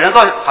儿子也能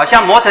够好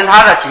像磨成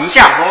他的形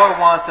象。The Lord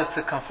wants us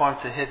to conform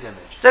to His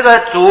image. 这个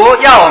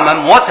主要我们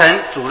磨成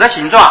主的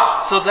形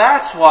状。So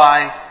that's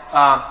why,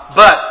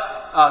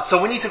 so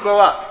we need to grow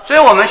up. 所以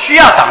我们需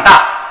要长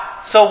大。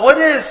So what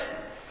is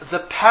the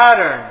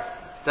pattern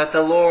that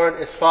the Lord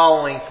is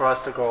following for us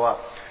to grow up?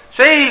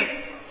 所以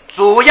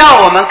主要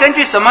我们根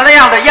据什么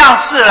样的样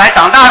式来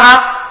长大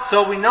呢？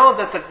 So we know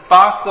that the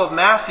Gospel of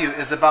Matthew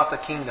is about the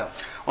kingdom.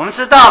 我们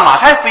知道马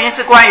太福音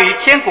是关于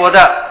天国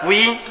的福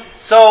音。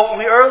So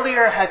we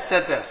earlier had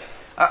said this.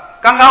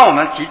 刚刚我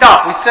们提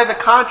到 We said the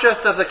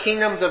contrast of the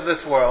kingdoms of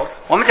this world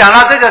我们讲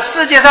到这个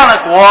世界上的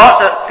国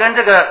的跟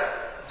这个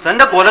神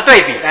的国的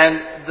对比， and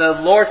the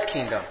Lord's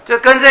kingdom. 就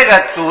跟这个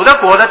主的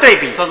国的对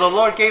比。 So the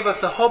Lord gave us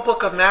the whole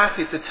book of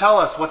Matthew to tell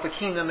us what the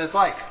kingdom is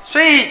like.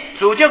 所以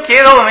主就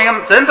给了我们一个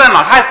整本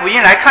马太福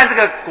音来看这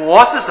个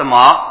国是什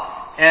么。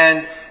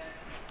 And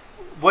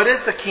what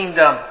is the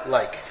kingdom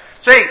like?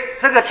 所以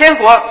这个天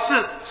国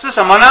是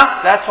什么呢？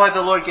 That's why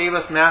the Lord gave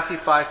us Matthew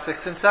 5, 6,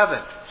 and 7.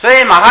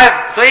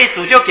 所以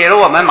主就给了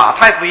我们马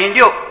太福音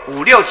5、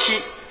6、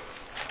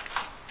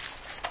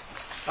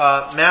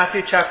7。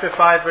Matthew chapter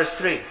 5, verse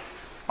 3.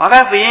 马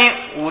太福音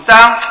5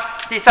章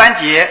第3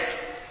节。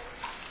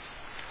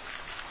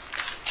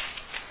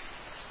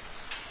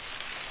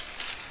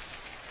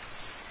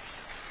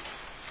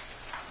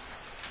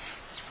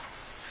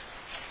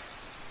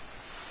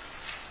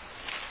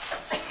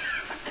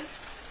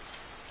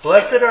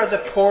Blessed are the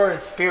poor in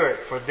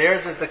spirit, for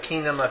theirs is the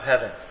kingdom of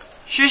heaven.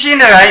 虚心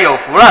的人有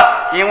福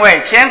了，因为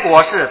天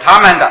国是他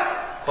们的。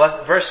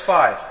Verse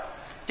 5.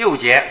 第5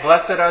节，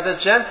 Blessed are the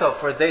gentle,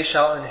 for they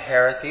shall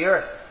inherit the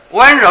earth.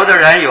 温柔的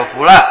人有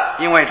福了，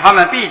因为他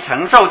们必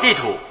承受地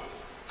土。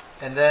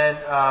 And then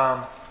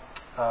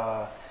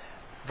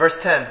verse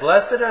 10.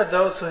 Blessed are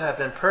those who have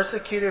been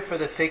persecuted for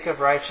the sake of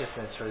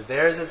righteousness, for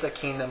theirs is the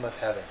kingdom of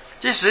heaven.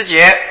 第10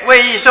节，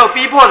为义受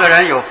逼迫的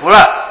人有福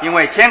了，因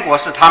为天国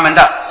是他们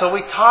的。 So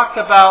we talk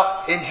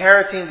about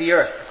inheriting the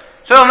earth.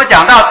 所以我们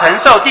讲到承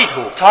受地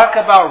土， Talk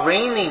about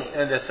reigning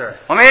in this earth.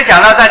 我们也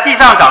讲到在地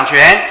上掌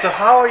权。 So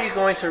how are you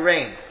going to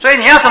reign? 所以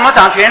你要怎么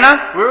掌权呢？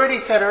 We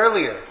already said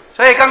earlier,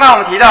 所以刚刚我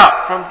们提到，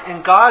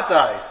 in God's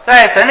eyes,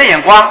 在神的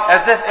眼光，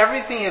 as if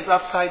everything is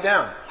upside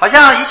down. 好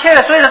像一切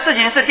的所有的事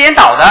情是颠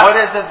倒的。 What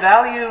is of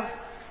value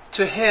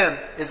to Him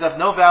is of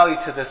no value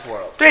to this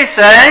world. 对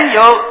神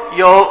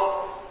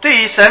对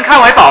于神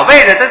看为宝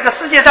贝的，这个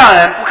世界上的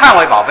人不看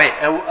为宝贝。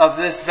 And of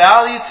this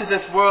value to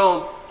this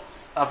world,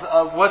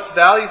 of what's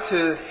value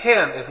to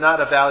Him is not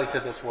a value to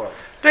this world.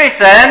 对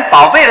神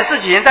宝贝的事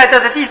情，在这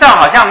个地上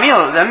好像没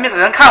有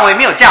人看为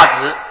没有价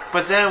值。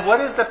 But then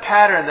what is the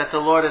pattern that the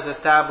Lord is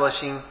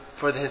establishing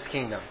for His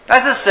kingdom?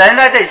 但是神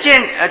在这里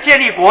建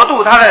立国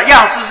度，它的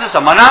样式是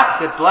什么呢？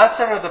 He said,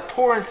 Blessed are the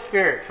poor in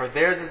spirit, for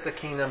theirs is the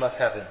kingdom of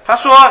heaven. 他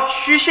说：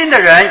虚心的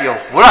人有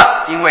福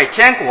了，因为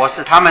天国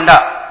是他们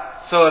的。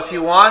 So if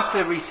you want to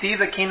receive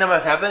the kingdom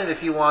of heaven,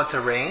 if you want to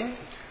reign,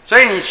 所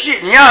以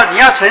你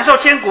要承受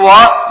天国，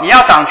你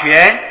要掌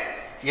权，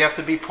 you have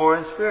to be poor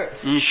in spirit.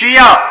 你需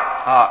要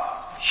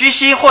虚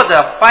心，或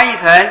者翻译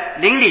成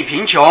邻里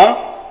贫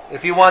穷。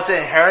 If you want to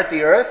inherit the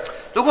earth,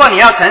 如果你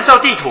要承受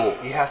地土，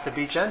 you have to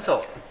be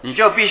gentle. 你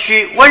就必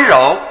须温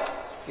柔。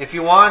 If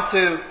you want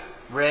to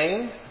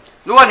reign,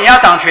 如果你要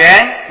掌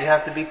权， you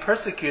have to be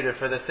persecuted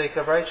for the sake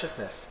of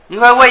righteousness. 你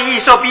会为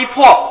义受逼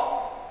迫。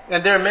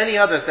 And there are many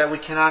others that we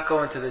cannot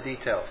go into the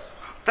details.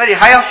 这里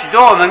还有许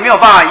多我们没有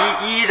办法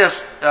一一的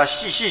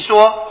细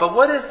说。 But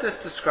what is this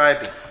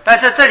describing? 但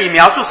是这里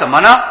描述什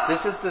么呢？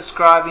 This is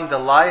describing the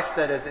life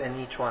that is in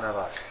each one of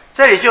us.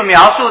 这里就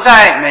描述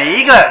在每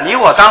一个你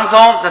我当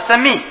中的生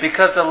命，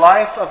 Because the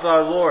life of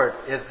our Lord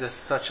is this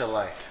such a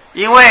life.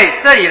 因为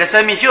这里的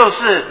生命就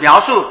是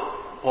描述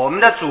我们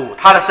的主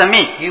他的生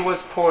命， He was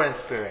poor in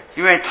spirit.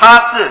 因为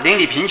他是邻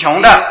里贫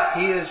穷的，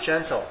 He is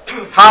gentle.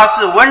 他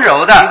是温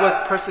柔 He 的， was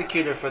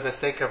persecuted for the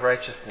sake of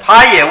righteousness.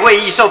 他也为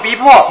义受逼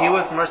迫， He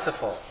was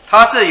merciful.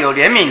 他是有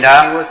怜悯 He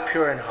的， was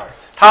pure in heart.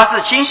 他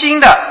是清心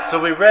的。 So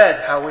we read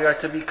how we are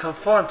to be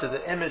conformed to the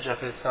image of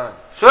His Son.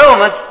 所以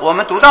我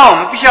们读到我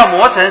们必须要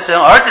磨成神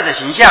儿子的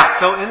形象，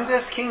 So in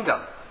this kingdom,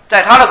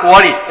 在他的国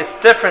里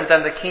it's different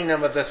than the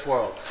kingdom of this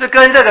world. 是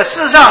跟这个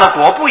世上的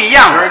国不一 We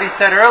样的。 already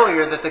said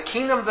earlier that the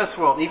kingdom of this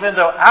world, even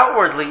though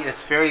outwardly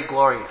it's very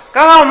glorious,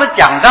 刚刚我们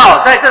讲到，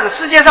在这个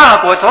世界上的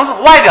国，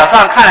从外表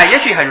上看来也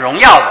许很荣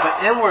耀的，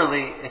 but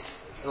inwardly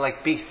it's like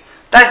beasts.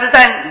 但是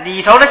在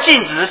里头的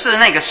性质是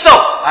那个兽。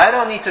 I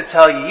don't need to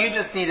tell you. You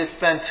just need to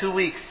spend 2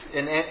 weeks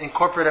in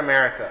corporate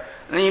America.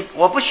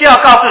 我不需要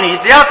告诉你，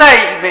只要在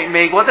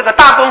美国这个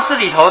大公司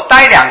里头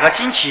待2个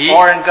星期，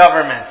 Or in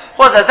government.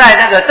 或者在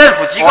那个政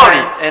府机构 Or 里，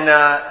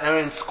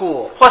 in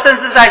school. 或甚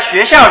至在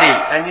学校里，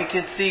 And you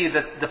can see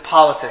the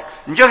politics.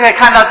 你就可以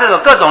看到这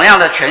种各种样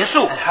的权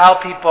术。 And how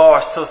people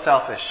are so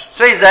selfish.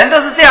 所以人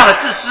都是这样的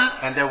自私，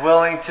 And they're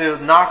willing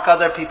to knock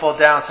other people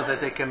down so that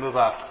they can move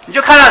up. 你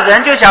就看到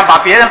人就想把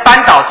别人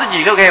扳倒，自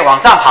己就可以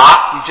往上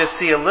爬。 You just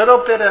see a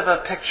little bit of a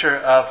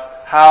picture of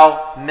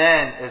how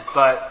man is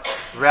but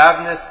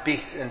ravenous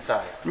beasts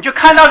inside. 你就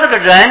看到这个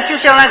人就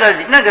像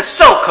那个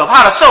兽，可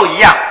怕的兽一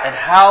样。And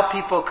how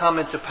people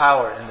come into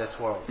power in this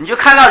world. 你就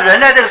看到人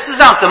在这个世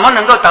上怎么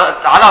能够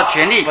达到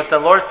权力。But the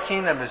Lord's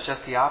kingdom is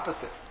just the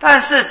opposite.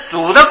 但是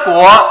主的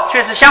国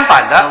却是相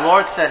反 The 的。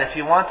 Lord said, if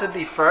you want to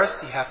be first,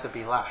 you have to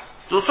be last.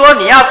 主说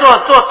你要做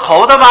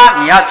头的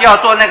吗？你就要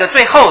做那个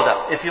最后的，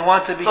 If you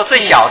want to be 做最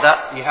king, 小的。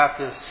 you have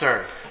to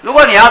serve. 如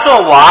果你要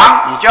做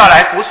王，你就要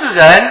来服侍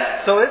人。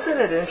 So isn't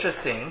it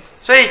interesting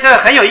所以这个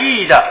很有意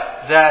义的。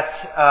 that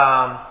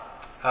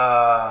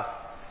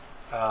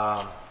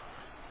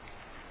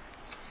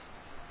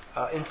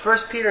in 1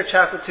 Peter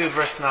chapter 2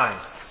 verse 9,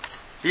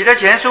 彼得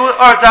前书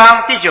2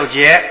章第9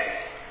节，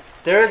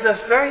 there is a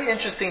very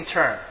interesting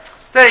term.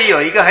 这里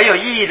有一个很有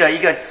意义的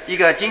一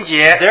个经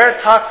节， There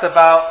it talks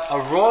about a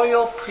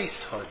royal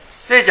priesthood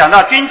这里讲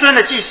到君尊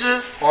的祭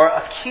司， or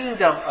a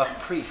kingdom of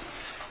priests.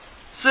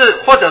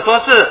 是或者说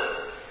是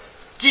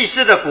祭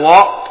司的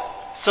国。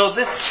 So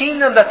this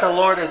kingdom that the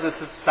Lord is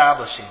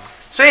establishing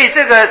所以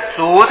这个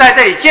主在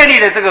这里建立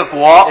的这个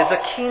国 is a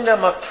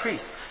kingdom of priests.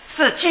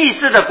 是祭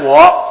司的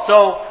国，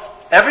 So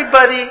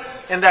everybody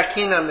in that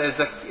kingdom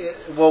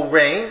will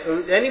reign.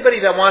 Anybody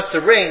that wants to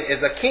reign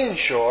is a king,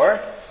 sure.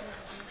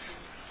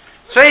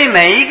 所以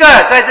每一个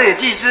在这里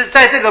祭司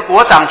在这个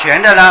国掌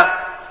权的呢，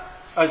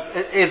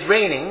 Is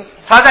reigning,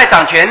 他在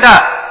掌权的，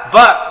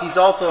 but he's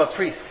also a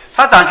priest.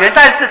 他掌权，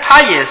但是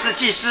他也是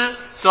祭司。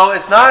 So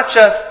it's not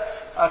just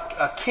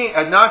a king,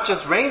 not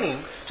just reigning,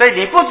 所以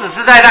你不只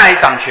是在那里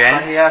掌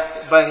权，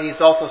 but he's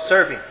also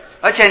serving.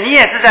 而且你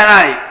也是在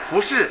那里服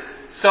侍。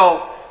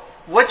 So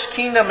which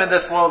kingdom in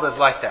this world is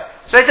like that?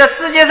 所以这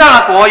世界上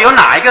的国有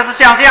哪一个是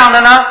像这样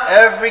的呢？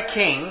 Every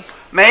king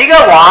每一个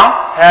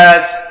王，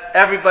 has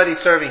everybody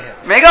serving him.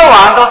 每个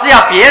王都是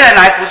要别人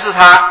来服侍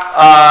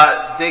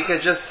他。They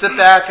could just sit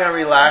back and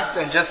relax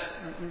and just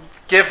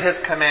give his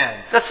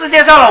commands. 这世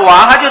界上的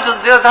王，他就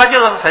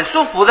是很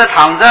舒服的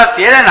躺着，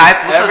别人来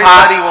服侍 Everybody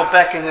他， will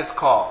beckon his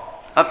call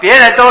别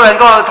人都能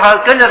够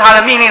跟着他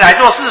的命令来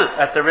做事。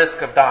 at the risk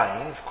of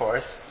dying, of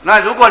course. 那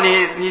如果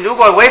你如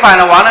果违反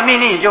了王的命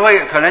令，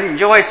可能你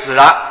就会死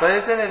了。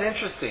 But isn't it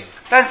interesting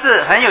但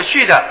是很有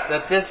趣的，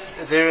 that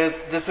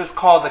this is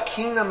called the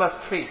kingdom of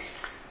priests?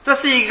 这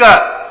是一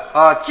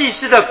个祭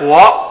司的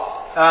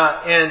国。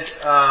 And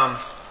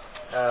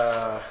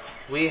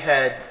we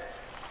had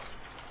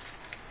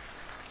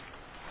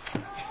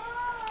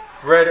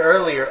read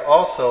earlier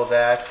also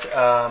that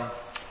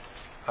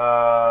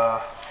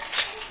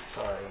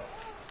sorry.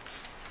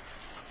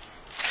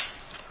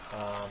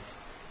 5,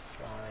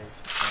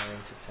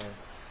 9 to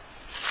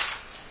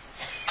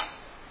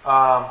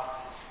 10.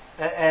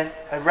 And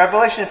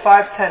Revelation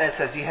 5:10 it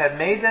says, "You have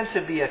made them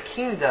to be a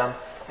kingdom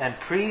and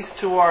priests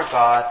to our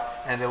God,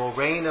 and they will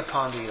reign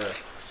upon the earth."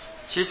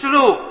 启示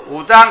录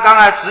5章刚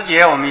才10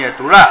节我们也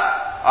读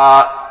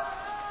了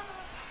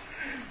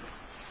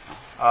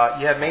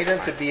You have made them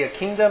to be a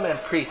kingdom and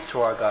priests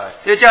to our God.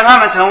 就叫他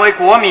们成为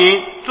国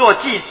民，做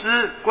祭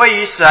司，归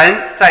于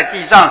神，在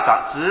地上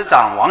执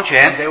掌王 And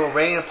权。 they will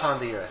reign upon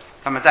the earth.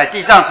 他们在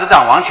地上执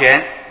掌王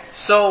权。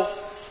 So,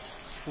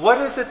 what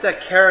is it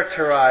that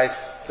characterized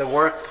the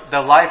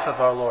life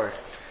of our Lord?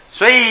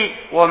 所以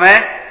我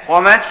们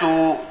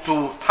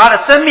主他的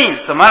生命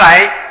怎么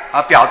来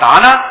表达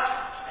呢？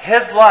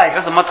 His life,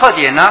 有什么特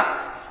点呢？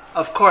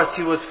 of course,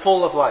 he was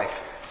full of life.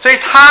 所以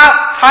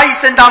他一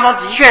生当中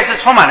的确是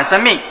充满了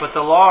生命。 But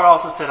the Lord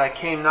also said, "I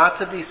came not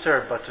to be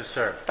served, but to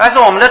serve." 但是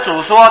我们的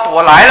主说，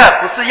我来了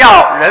不是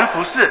要人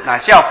服侍，乃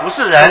是要服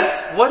侍人。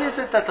 What is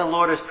it that the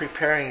Lord is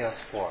preparing us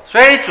for?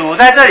 所以主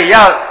在这里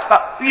要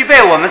预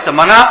备我们什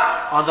么呢？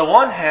 On the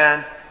one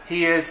hand,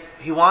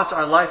 He wants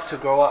our life to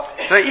grow up.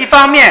 所以一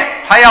方面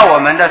他要我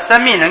们的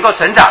生命能够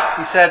成长。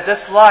 He said,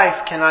 "This life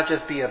cannot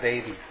just be a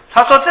baby.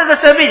 他说这个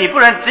生命你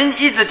不能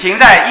一直停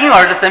在婴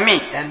儿的生命，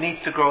 And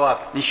needs to grow up.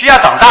 你需要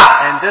长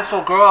大， And this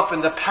will grow up in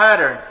the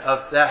pattern of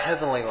that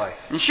heavenly life.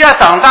 你需要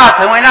长大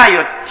成为那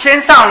有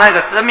天上那个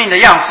生命的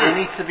样 It 式，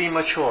 needs to be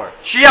mature.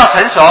 需要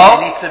成 It 熟，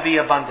 needs to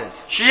be abundant.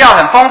 需要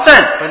很丰盛。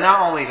 But not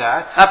only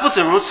that, 不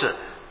止如此，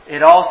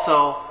 it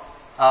also,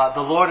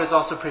 the Lord is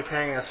also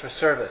preparing us for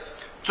service.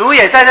 主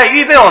也在这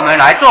预备我们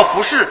来做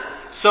服事。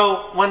 So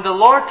when the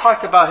Lord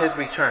talked about His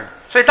return,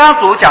 所以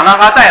当主讲到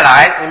他再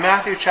来， in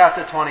Matthew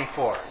chapter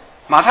 24,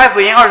 马太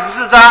福音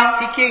24章，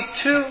 He gave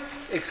two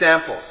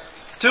examples,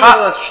 two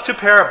Huh?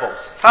 parables.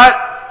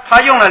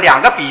 他用了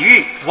2个比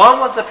喻， One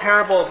was the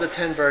parable of the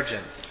 10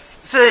 virgins,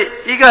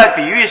 是一个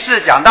比喻是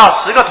讲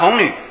到10个童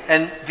女，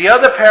 and the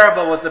other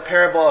parable was the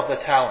parable of the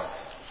talents.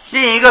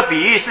 另一个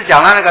比喻是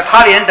讲到那个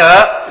他连德，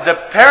 The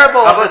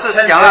parable 不 of the 是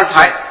 10讲到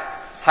virgins,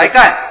 才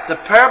干。 the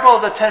parable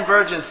of the 10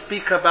 virgins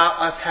speak about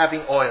us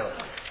having oil.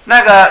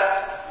 那个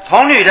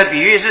童女的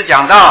比喻是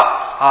讲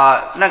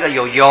到那个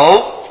有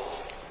油，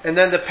 And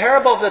then the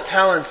parable of the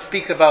talents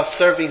speak about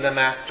serving the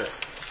master.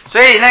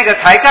 所以那个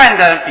才干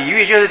的比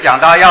喻就是讲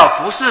到要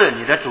服侍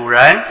你的主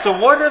人。 So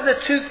what are the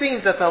two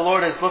things that the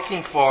Lord is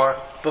looking for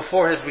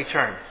before His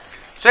return?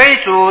 所以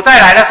主再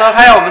来的时候，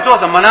他要我们做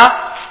什么呢？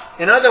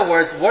 In other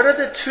words, what are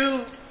the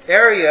two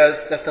areas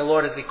that the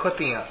Lord is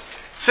equipping us.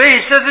 所以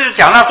这是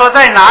讲到说，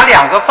在哪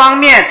2个方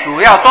面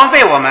主要装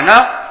备我们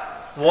呢？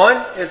 One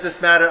is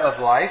this matter of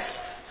life.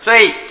 所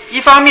以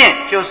一方面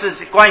就是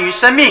关于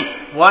生命，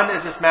 One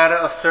is this matter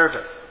of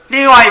service.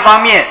 另外一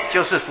方面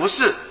就是服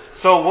事。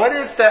 So what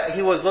is that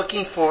he was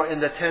looking for in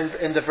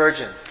the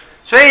virgins?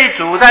 所以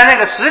主在那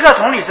个10个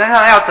童女身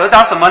上要得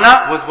到什么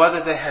呢？ Was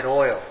whether they had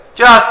oil.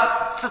 就要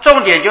是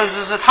重点就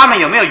是他们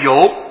有没有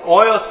油。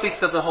 Oil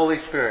speaks of the Holy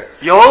Spirit.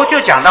 油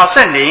就讲到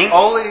圣灵，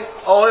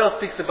 Oil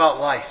speaks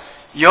about life.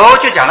 油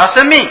就讲到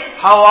生命。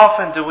 How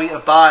often do we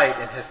abide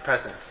in his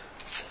presence?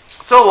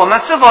 所以我们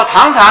是否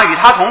常常与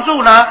他同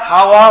住呢？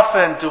 How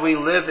often do we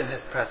live in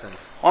his presence?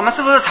 我们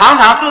是不是常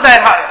常住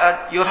在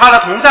有他的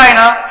同在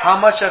呢？ How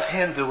much of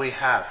him do we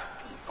have?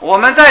 我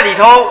们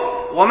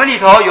里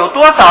头有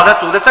多少的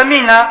主的生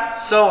命呢？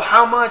 So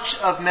how much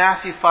of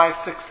Matthew 5,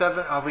 6,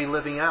 7 are we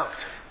living out?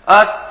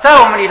 在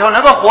我们里头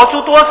能够活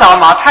出多少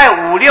马太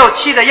5、6、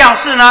7的样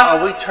式呢？ Are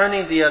we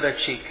turning the other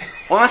cheek?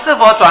 我们是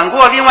否转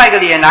过另外一个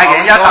脸来给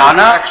人家打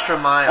呢？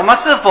我们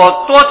是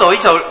否多走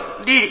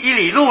一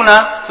里路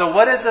呢？ So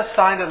what is a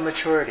sign of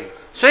maturity?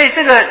 所以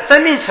这个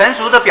生命成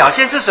熟的表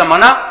现是什么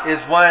呢？ Is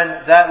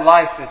when that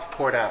life is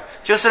poured out.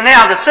 就是那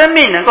样的生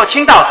命能够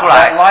倾倒出 That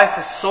来。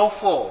 life is so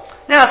full.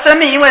 那样生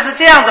命因为是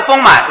这样的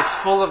丰满，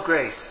 It's full of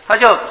grace, 它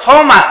就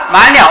充满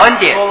了恩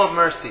典， full of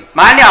mercy,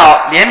 满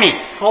了怜悯，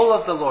 full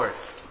of the Lord.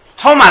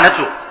 充满了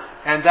主。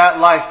 And that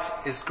life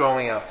is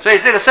growing up. 所以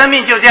这个生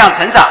命就这样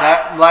成长，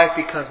 That life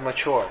becomes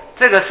mature.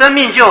 这个生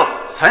命就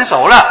成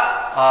熟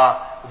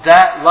了。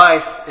That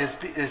life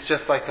is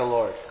just like the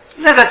Lord.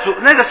 那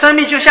个生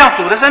命就像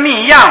主的生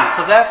命一样。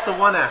 So that's the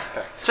one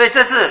aspect. 所以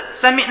这是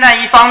生命那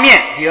一方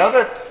面。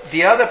 The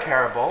other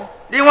parable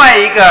另外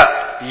一个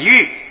比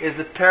喻 is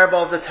the parable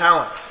of the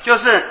talents. 就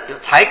是有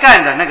才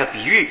干的那个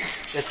比喻。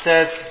 It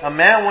says, a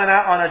man went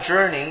out on a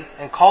journey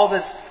and called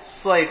his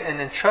slave and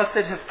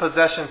entrusted his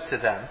possessions to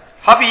them.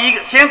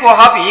 天国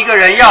好比一个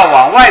人要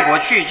往外国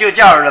去，就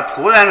叫了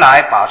仆人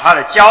来，把他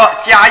的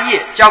家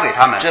业交给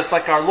他们。 Just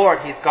like our Lord,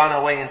 he's gone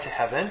away into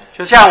heaven.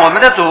 就像我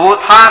们的主，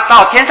他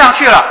到天上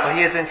去了。 But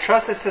he has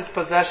entrusted his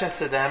possessions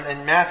to them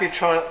in Matthew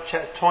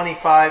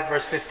 25,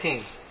 verse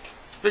 15.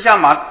 就像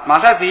马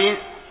太福音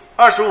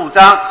25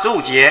章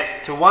15节，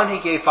 To one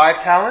he gave 5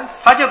 talents.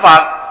 他就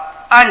把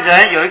按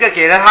人有一个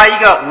给了他一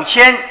个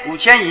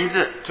5000银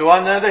子， To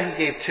another he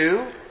gave 2.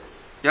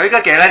 有一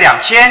个给了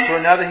2000， To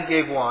another he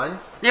gave 1.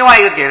 另外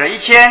一个给了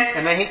1000。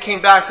 And then he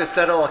came back to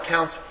settle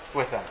accounts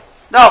with them.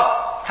 那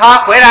他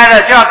回来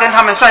了就要跟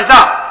他们算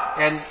账。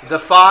And the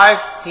 5,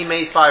 he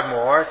made 5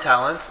 more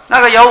talents.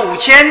 那个有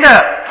5000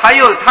的，他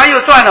又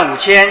赚了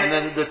5000。 And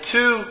then the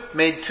 2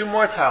 made 2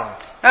 more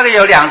talents. 那个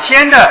有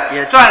2000的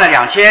也赚了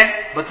2000。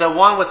 But the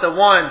one with the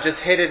 1 just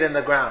hid it in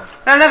the ground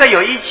那个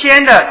有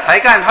1000的才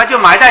干，他就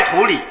埋在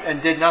土里，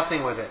 and did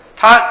nothing with it.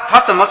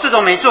 他什么事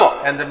都没做。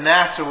 And the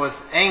master was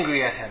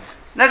angry at him.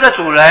 那个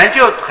主人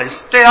就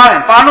对他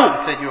很发怒，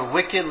 He said, "You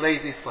wicked,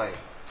 lazy slave."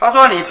 他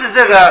说你是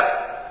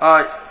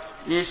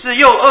你是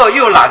又饿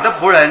又懒的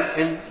仆人。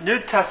 In New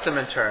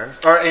Testament terms,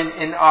 or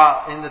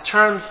in the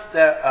terms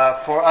that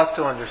for us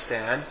to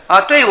understand,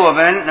 对我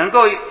们能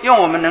够用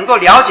我们能够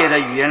了解的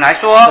语言来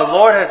the 说，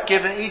 Lord has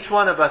given each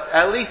one of us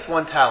at least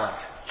 1 talent.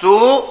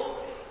 主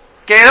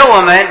给了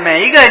我们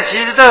每一个人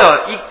其实都有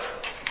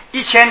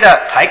1000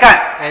的才干，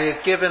 And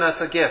He's given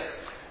us a gift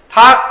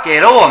他给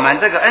了我们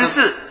这个恩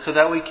赐， so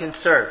that we can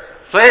serve.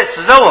 所以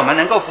使得我们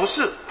能够服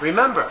侍。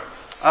 Remember,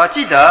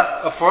 记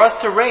得 for us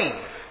to reign,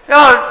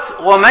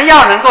 我们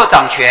要能够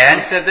掌 He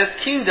权。 said this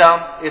kingdom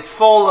is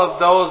full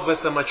of those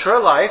with a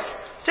mature life,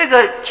 这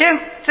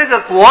个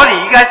国里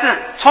应该是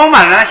充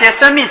满了那些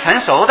生命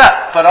成熟的，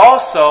 but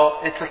also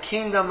it's a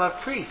kingdom of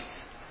priests.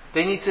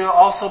 They need to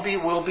also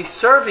will be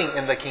serving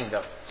in the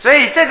kingdom. 所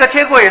以这个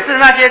天国也是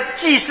那些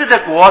祭祀的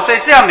国，所以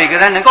是要每个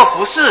人能够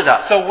服侍的。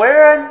 So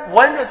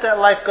when is that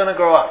life going to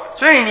grow up?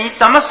 所以你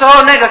什么时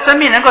候那个生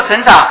命能够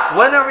成长？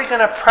 When are we going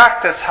to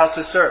practice how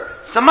to serve?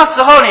 什么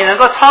时候你能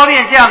够操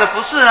练这样的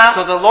服侍呢？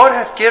 So the Lord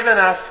has given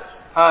us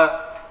a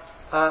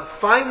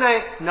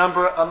finite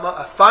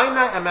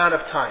amount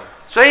of time,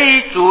 所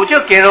以主就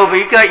给了我们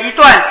一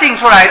段定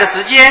出来的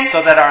时间， so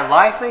that our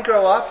life may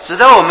grow up, 使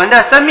得我们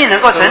的生命能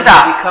够 so we 成 can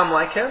长， become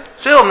like Him.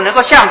 所以我们能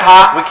够像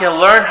他， We can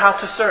learn how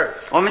to serve,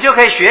 我们就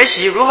可以学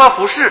习如何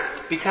服侍，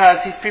 because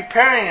He's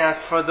preparing us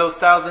for those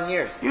 1,000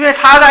 years, 因为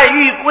他在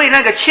为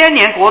那个1000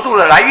年国度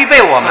的来预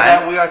备我 so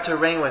that 们， we are to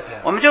reign with Him.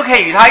 我们就可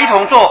以与他一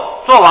同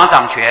做王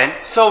掌权。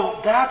 So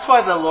that's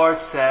why the Lord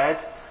said,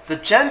 the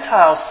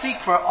Gentiles seek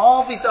for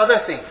all these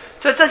other things.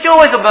 这就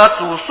为什么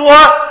主说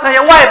那些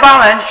外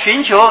邦人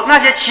寻求那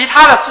些其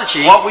他的事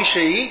情， What we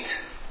should eat,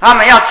 他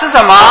们要吃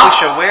什 what 么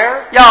we，should wear,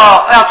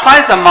 要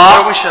穿什 where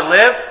么， we should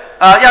live.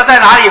 要在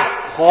哪里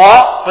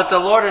活。 But the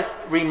Lord is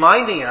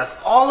reminding us,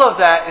 all of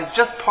that is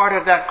just part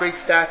of that great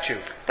statue.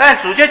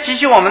 但主就提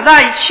醒我们，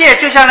那一切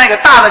就像那个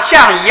大的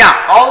像一样，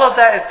 All of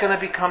that is going to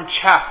become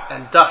chaff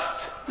and dust.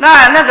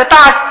 那个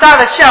大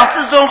的像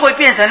至终会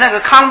变成那个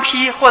糠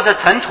坯或者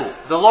尘土。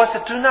The Lord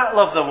said, "Do not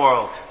love the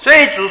world." 所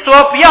以主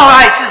说不要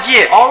爱世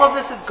界。All of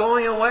this is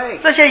going away.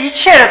 这些一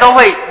切的都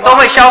会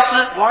消失。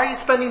Why are you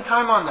spending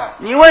time on that?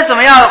 你为什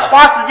么要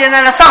花时间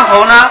在那上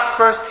头呢？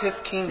 First, His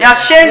kingdom, 你要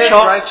His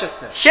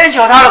righteousness. 先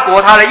求他的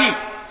国，他的义。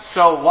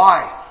So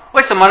why?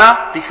 为什么呢？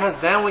 Because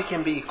then we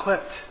can be equipped.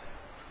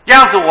 这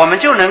样子我们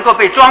就能够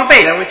被装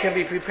备， Then we can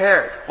be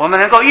prepared. 我们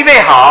能够预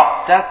备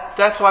好。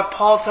That's why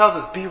Paul tells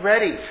us, be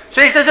ready.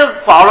 所以这就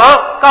保罗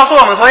告诉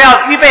我们说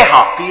要预备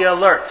好， Be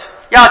alert.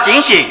 要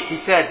警醒。He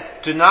said,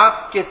 do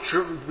not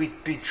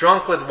be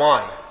drunk with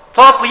wine,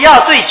 说不要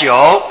醉酒，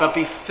 but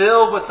be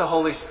filled with the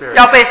Holy Spirit.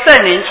 要被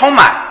圣灵充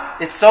满。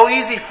It's so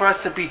easy for us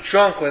to be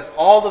drunk with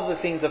all of the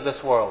things of this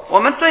world.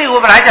 对于我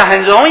们来讲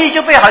很容易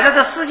就被好像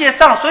这世界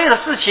上所有的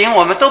事情，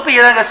我们都被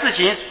那个事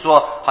情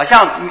所好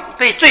像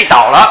被醉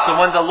倒了。 So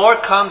when the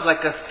Lord comes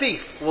like a thief,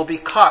 we'll be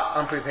caught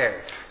unprepared.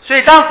 所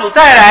以当主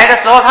再来的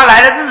时候，他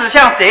来的日子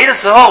像贼的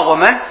时候，我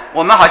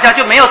们好像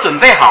就没有准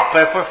备好。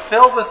 But if we're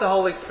filled with the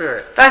Holy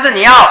Spirit, 但是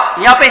你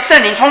要被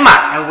圣灵充满，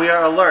 and we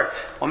are alert,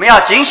 我们要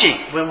警醒。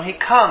 when He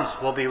comes,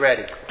 we'll be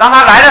ready. 当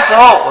他来的时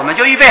候，我们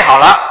就预备好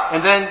了。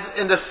 And then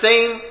in the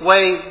same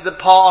way that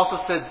Paul also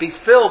said, be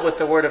filled with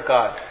the Word of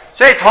God.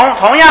 所以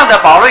同样的，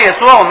保罗也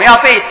说我们要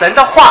被神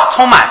的话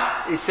充满。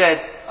 He said,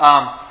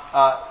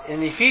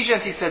 in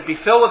Ephesians he said, be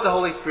filled with the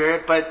Holy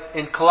Spirit, but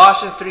in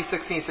Colossians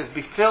 3:16 he says,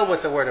 be filled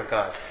with the Word of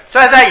God.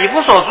 所以在以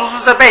弗所书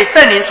是被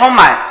圣灵充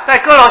满，在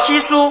哥罗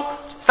西书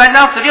3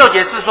章16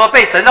节是说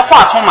被神的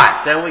话充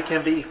满。 Then we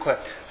can be equipped.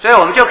 所以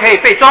我们就可以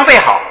被装备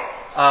好。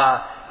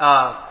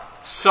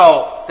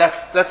 So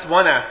that's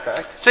one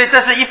aspect. 所以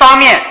这是一方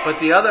面， But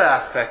the other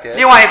aspect is,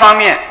 另外一方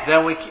面，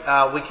 then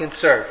we can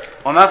serve.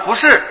 我们服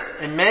侍。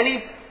 In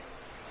many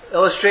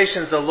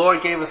illustrations, the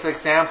Lord gave us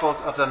examples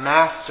of the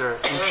master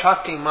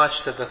entrusting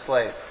much to the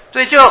slaves.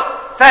 所以就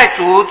在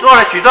主做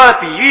了许多的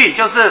比喻，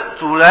就是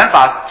主人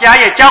把家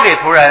业交给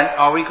仆人。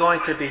 Are we going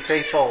to be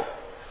faithful,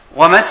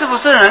 我们是不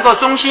是能够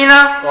忠心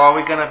呢？ or are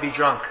we going to be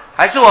drunk?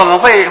 还是我们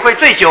会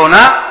醉酒呢？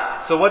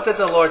 So what did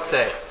the Lord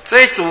say? 所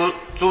以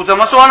主怎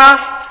么说呢？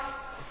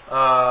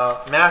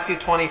 Matthew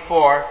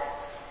 24,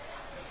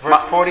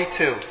 verse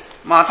 42.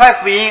 马太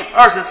福音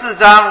24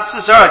章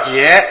42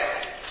节。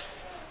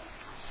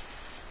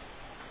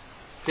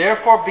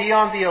 Therefore be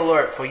on the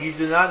alert, for you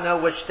do not know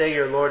which day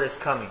your Lord is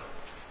coming.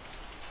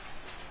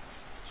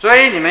 所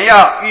以你们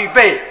要预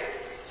备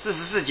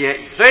44节，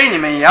所以你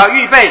们也要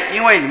预备，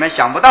因为你们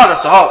想不到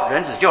的时候，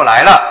人子就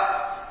来了。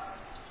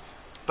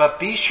 But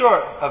be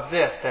sure of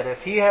this, that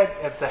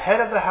if the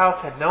head of the house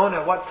had known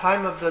at what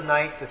time of the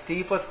night the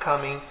thief was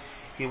coming,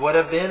 he would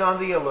have been on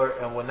the alert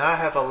and would not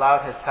have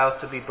allowed his house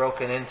to be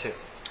broken into.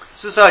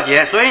 42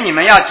节，所以你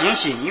们要警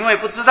醒，因为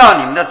不知道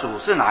你们的主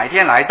是哪一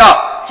天来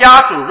到。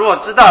家主若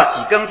知道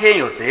几更天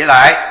有贼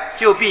来，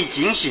就必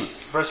警醒。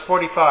 Verse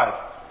 45.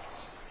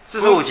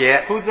 45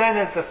节， Who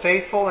then is the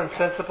faithful and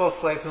sensible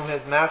slave whom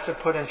his master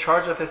put in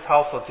charge of his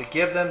household to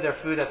give them their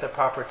food at the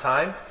proper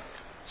time?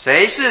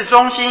 谁是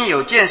忠心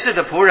有见识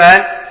的仆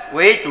人，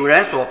为主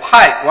人所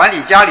派管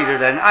理家里的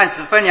人，按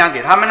时分粮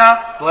给他们呢？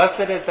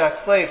 Blessed is that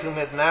slave whom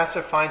his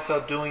master finds so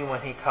doing when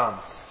he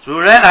comes. 主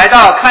人来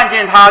到，看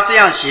见他这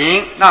样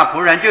行，那仆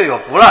人就有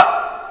福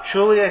了。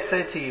 Truly I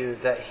say to you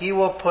that he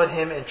will put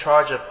him in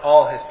charge of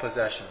all his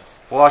possessions.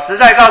 我实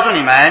在告诉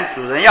你们，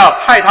主人要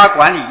派他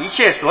管理一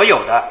切所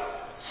有的。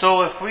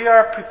 So if we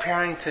are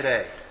preparing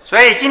today,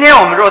 所以今天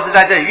我们若是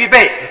在这里预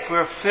备， if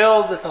we're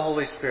filled with the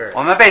Holy Spirit,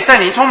 我们被圣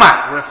灵充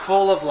满， we're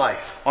full of life,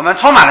 我们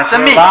充满了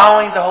生 we're 命，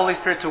 allowing the Holy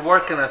Spirit to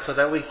work in us so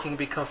that we can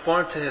be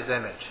conformed to His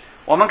image.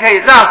 我们可以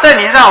让圣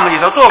灵让我们里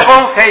头做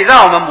工，可以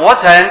让我们磨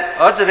成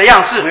儿子的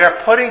样 We 式。 are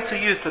putting to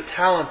use the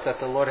talents that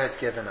the Lord has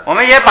given us. 我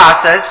们也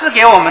把神赐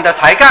给我们的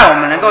才干，我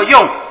们能够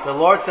用。 The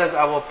Lord says,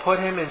 I will put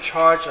him in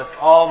charge of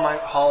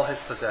all his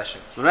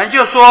possessions. 主人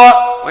就说，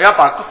我要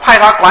派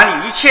他管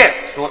理一切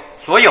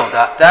所有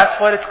的， That's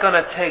what it's going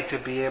to take to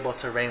be able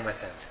to reign with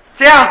him.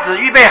 这样子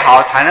预备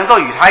好，才能够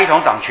与他一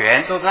同掌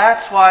权。 So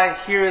that's why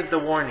here is the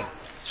warning.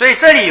 所以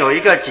这里有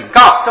一个警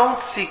告， Don't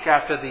seek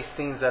after these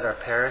things that are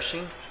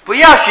perishing, 不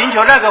要寻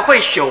求那个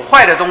会朽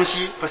坏的东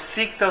西， but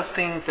seek those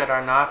things that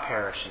are not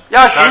perishing,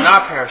 要 that are 寻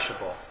not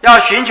perishable. 要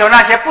寻求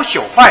那些不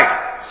朽坏的。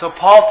 So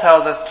Paul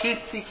tells us, keep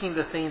seeking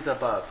the things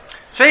above.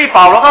 所以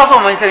保罗告诉我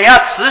们，你要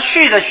持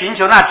续的寻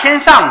求那天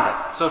上的，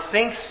 So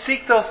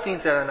seek those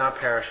things that are not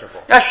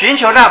perishable. 要寻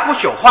求那不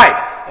朽坏的。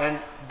 And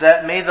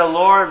that may the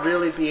Lord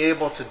really be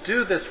able to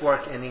do this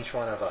work in each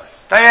one of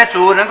us. 但愿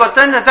主能够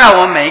真的在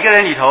我们每一个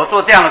人里头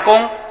做这样的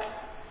工。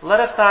 Let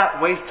us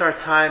not waste our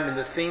time in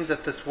the things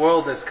that this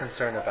world is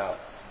concerned about.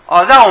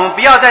 让我们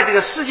不要在这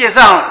个世界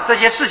上这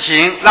些事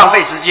情浪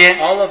费时间。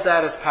 All of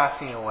that is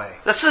passing away.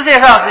 这世界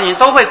上的事情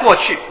都会过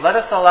去。 Let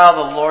us allow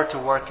the Lord to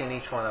work in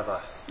each one of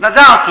us, 那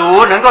让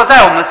主能够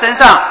在我们身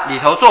上里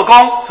头做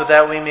工， so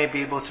that we may be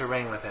able to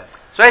reign with Him.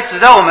 所以使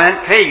得我们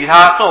可以与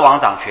他做王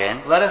掌权。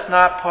 Let us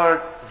not put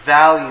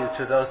value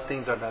to those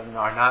things that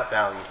are not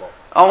valuable.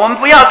 我们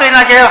不要对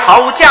那些毫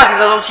无价值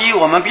的东西，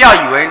我们不要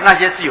以为那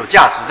些是有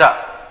价值的。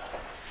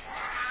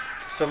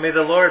So may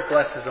the Lord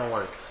bless His own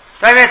word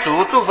但愿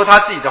主祝福他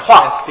自己的 and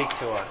话， speak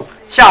to us.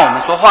 向我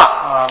们说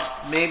话。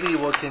Maybe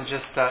we can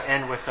just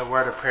end with a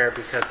word of prayer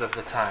because of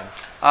the time.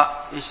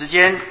 以时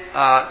间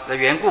的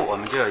缘故，我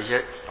们就有一些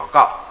祷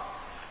告。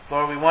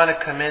Lord, we want to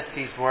commit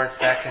these words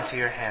back into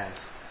your hands.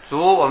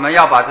 主，我们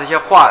要把这些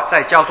话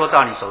再交托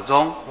到你手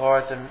中。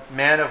 Lord, the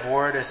man of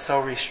word is so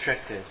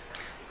restricted.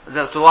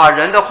 主啊，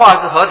人的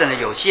话是何等的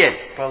有限。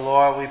 But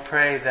Lord, we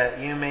pray that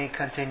you may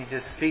continue to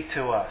speak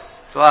to us.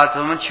 主啊，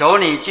我们求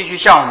你继续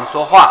向我们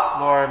说话。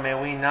 Lord, may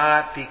we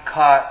not be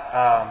caught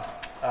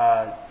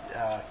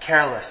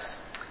careless.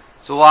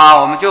 主啊，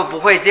我们就不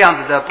会这样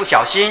子的不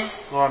小心。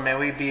 Lord, may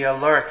we be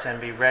alert and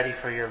be ready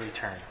for your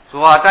return.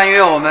 主啊，但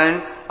愿我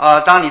们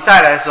当你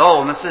再来的时候，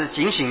我们是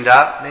警醒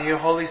的。 May your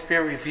Holy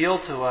Spirit reveal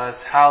to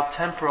us how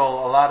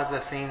temporal a lot of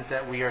the things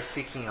that we are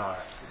seeking are.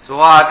 主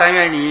啊，但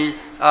愿你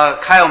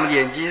开我们的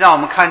眼睛，让我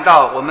们看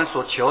到我们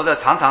所求的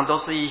常常都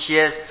是一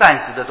些暂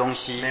时的东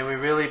西。 May we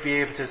really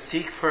be able to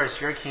seek first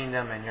your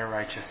kingdom and your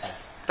righteousness.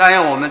 但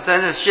愿我们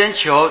真的先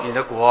求你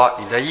的国，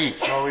你的义。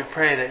 Lord, we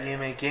pray that you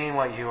may gain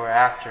what you are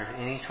after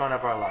in each one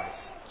of our lives.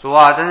 主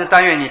啊，真是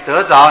但愿你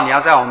得着你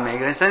要在我们每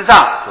个人身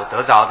上所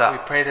得着的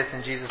We。pray this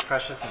in Jesus'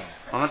 precious name.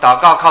 我们祷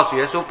告靠主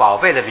耶稣宝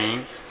贝的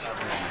名。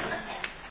 Amen.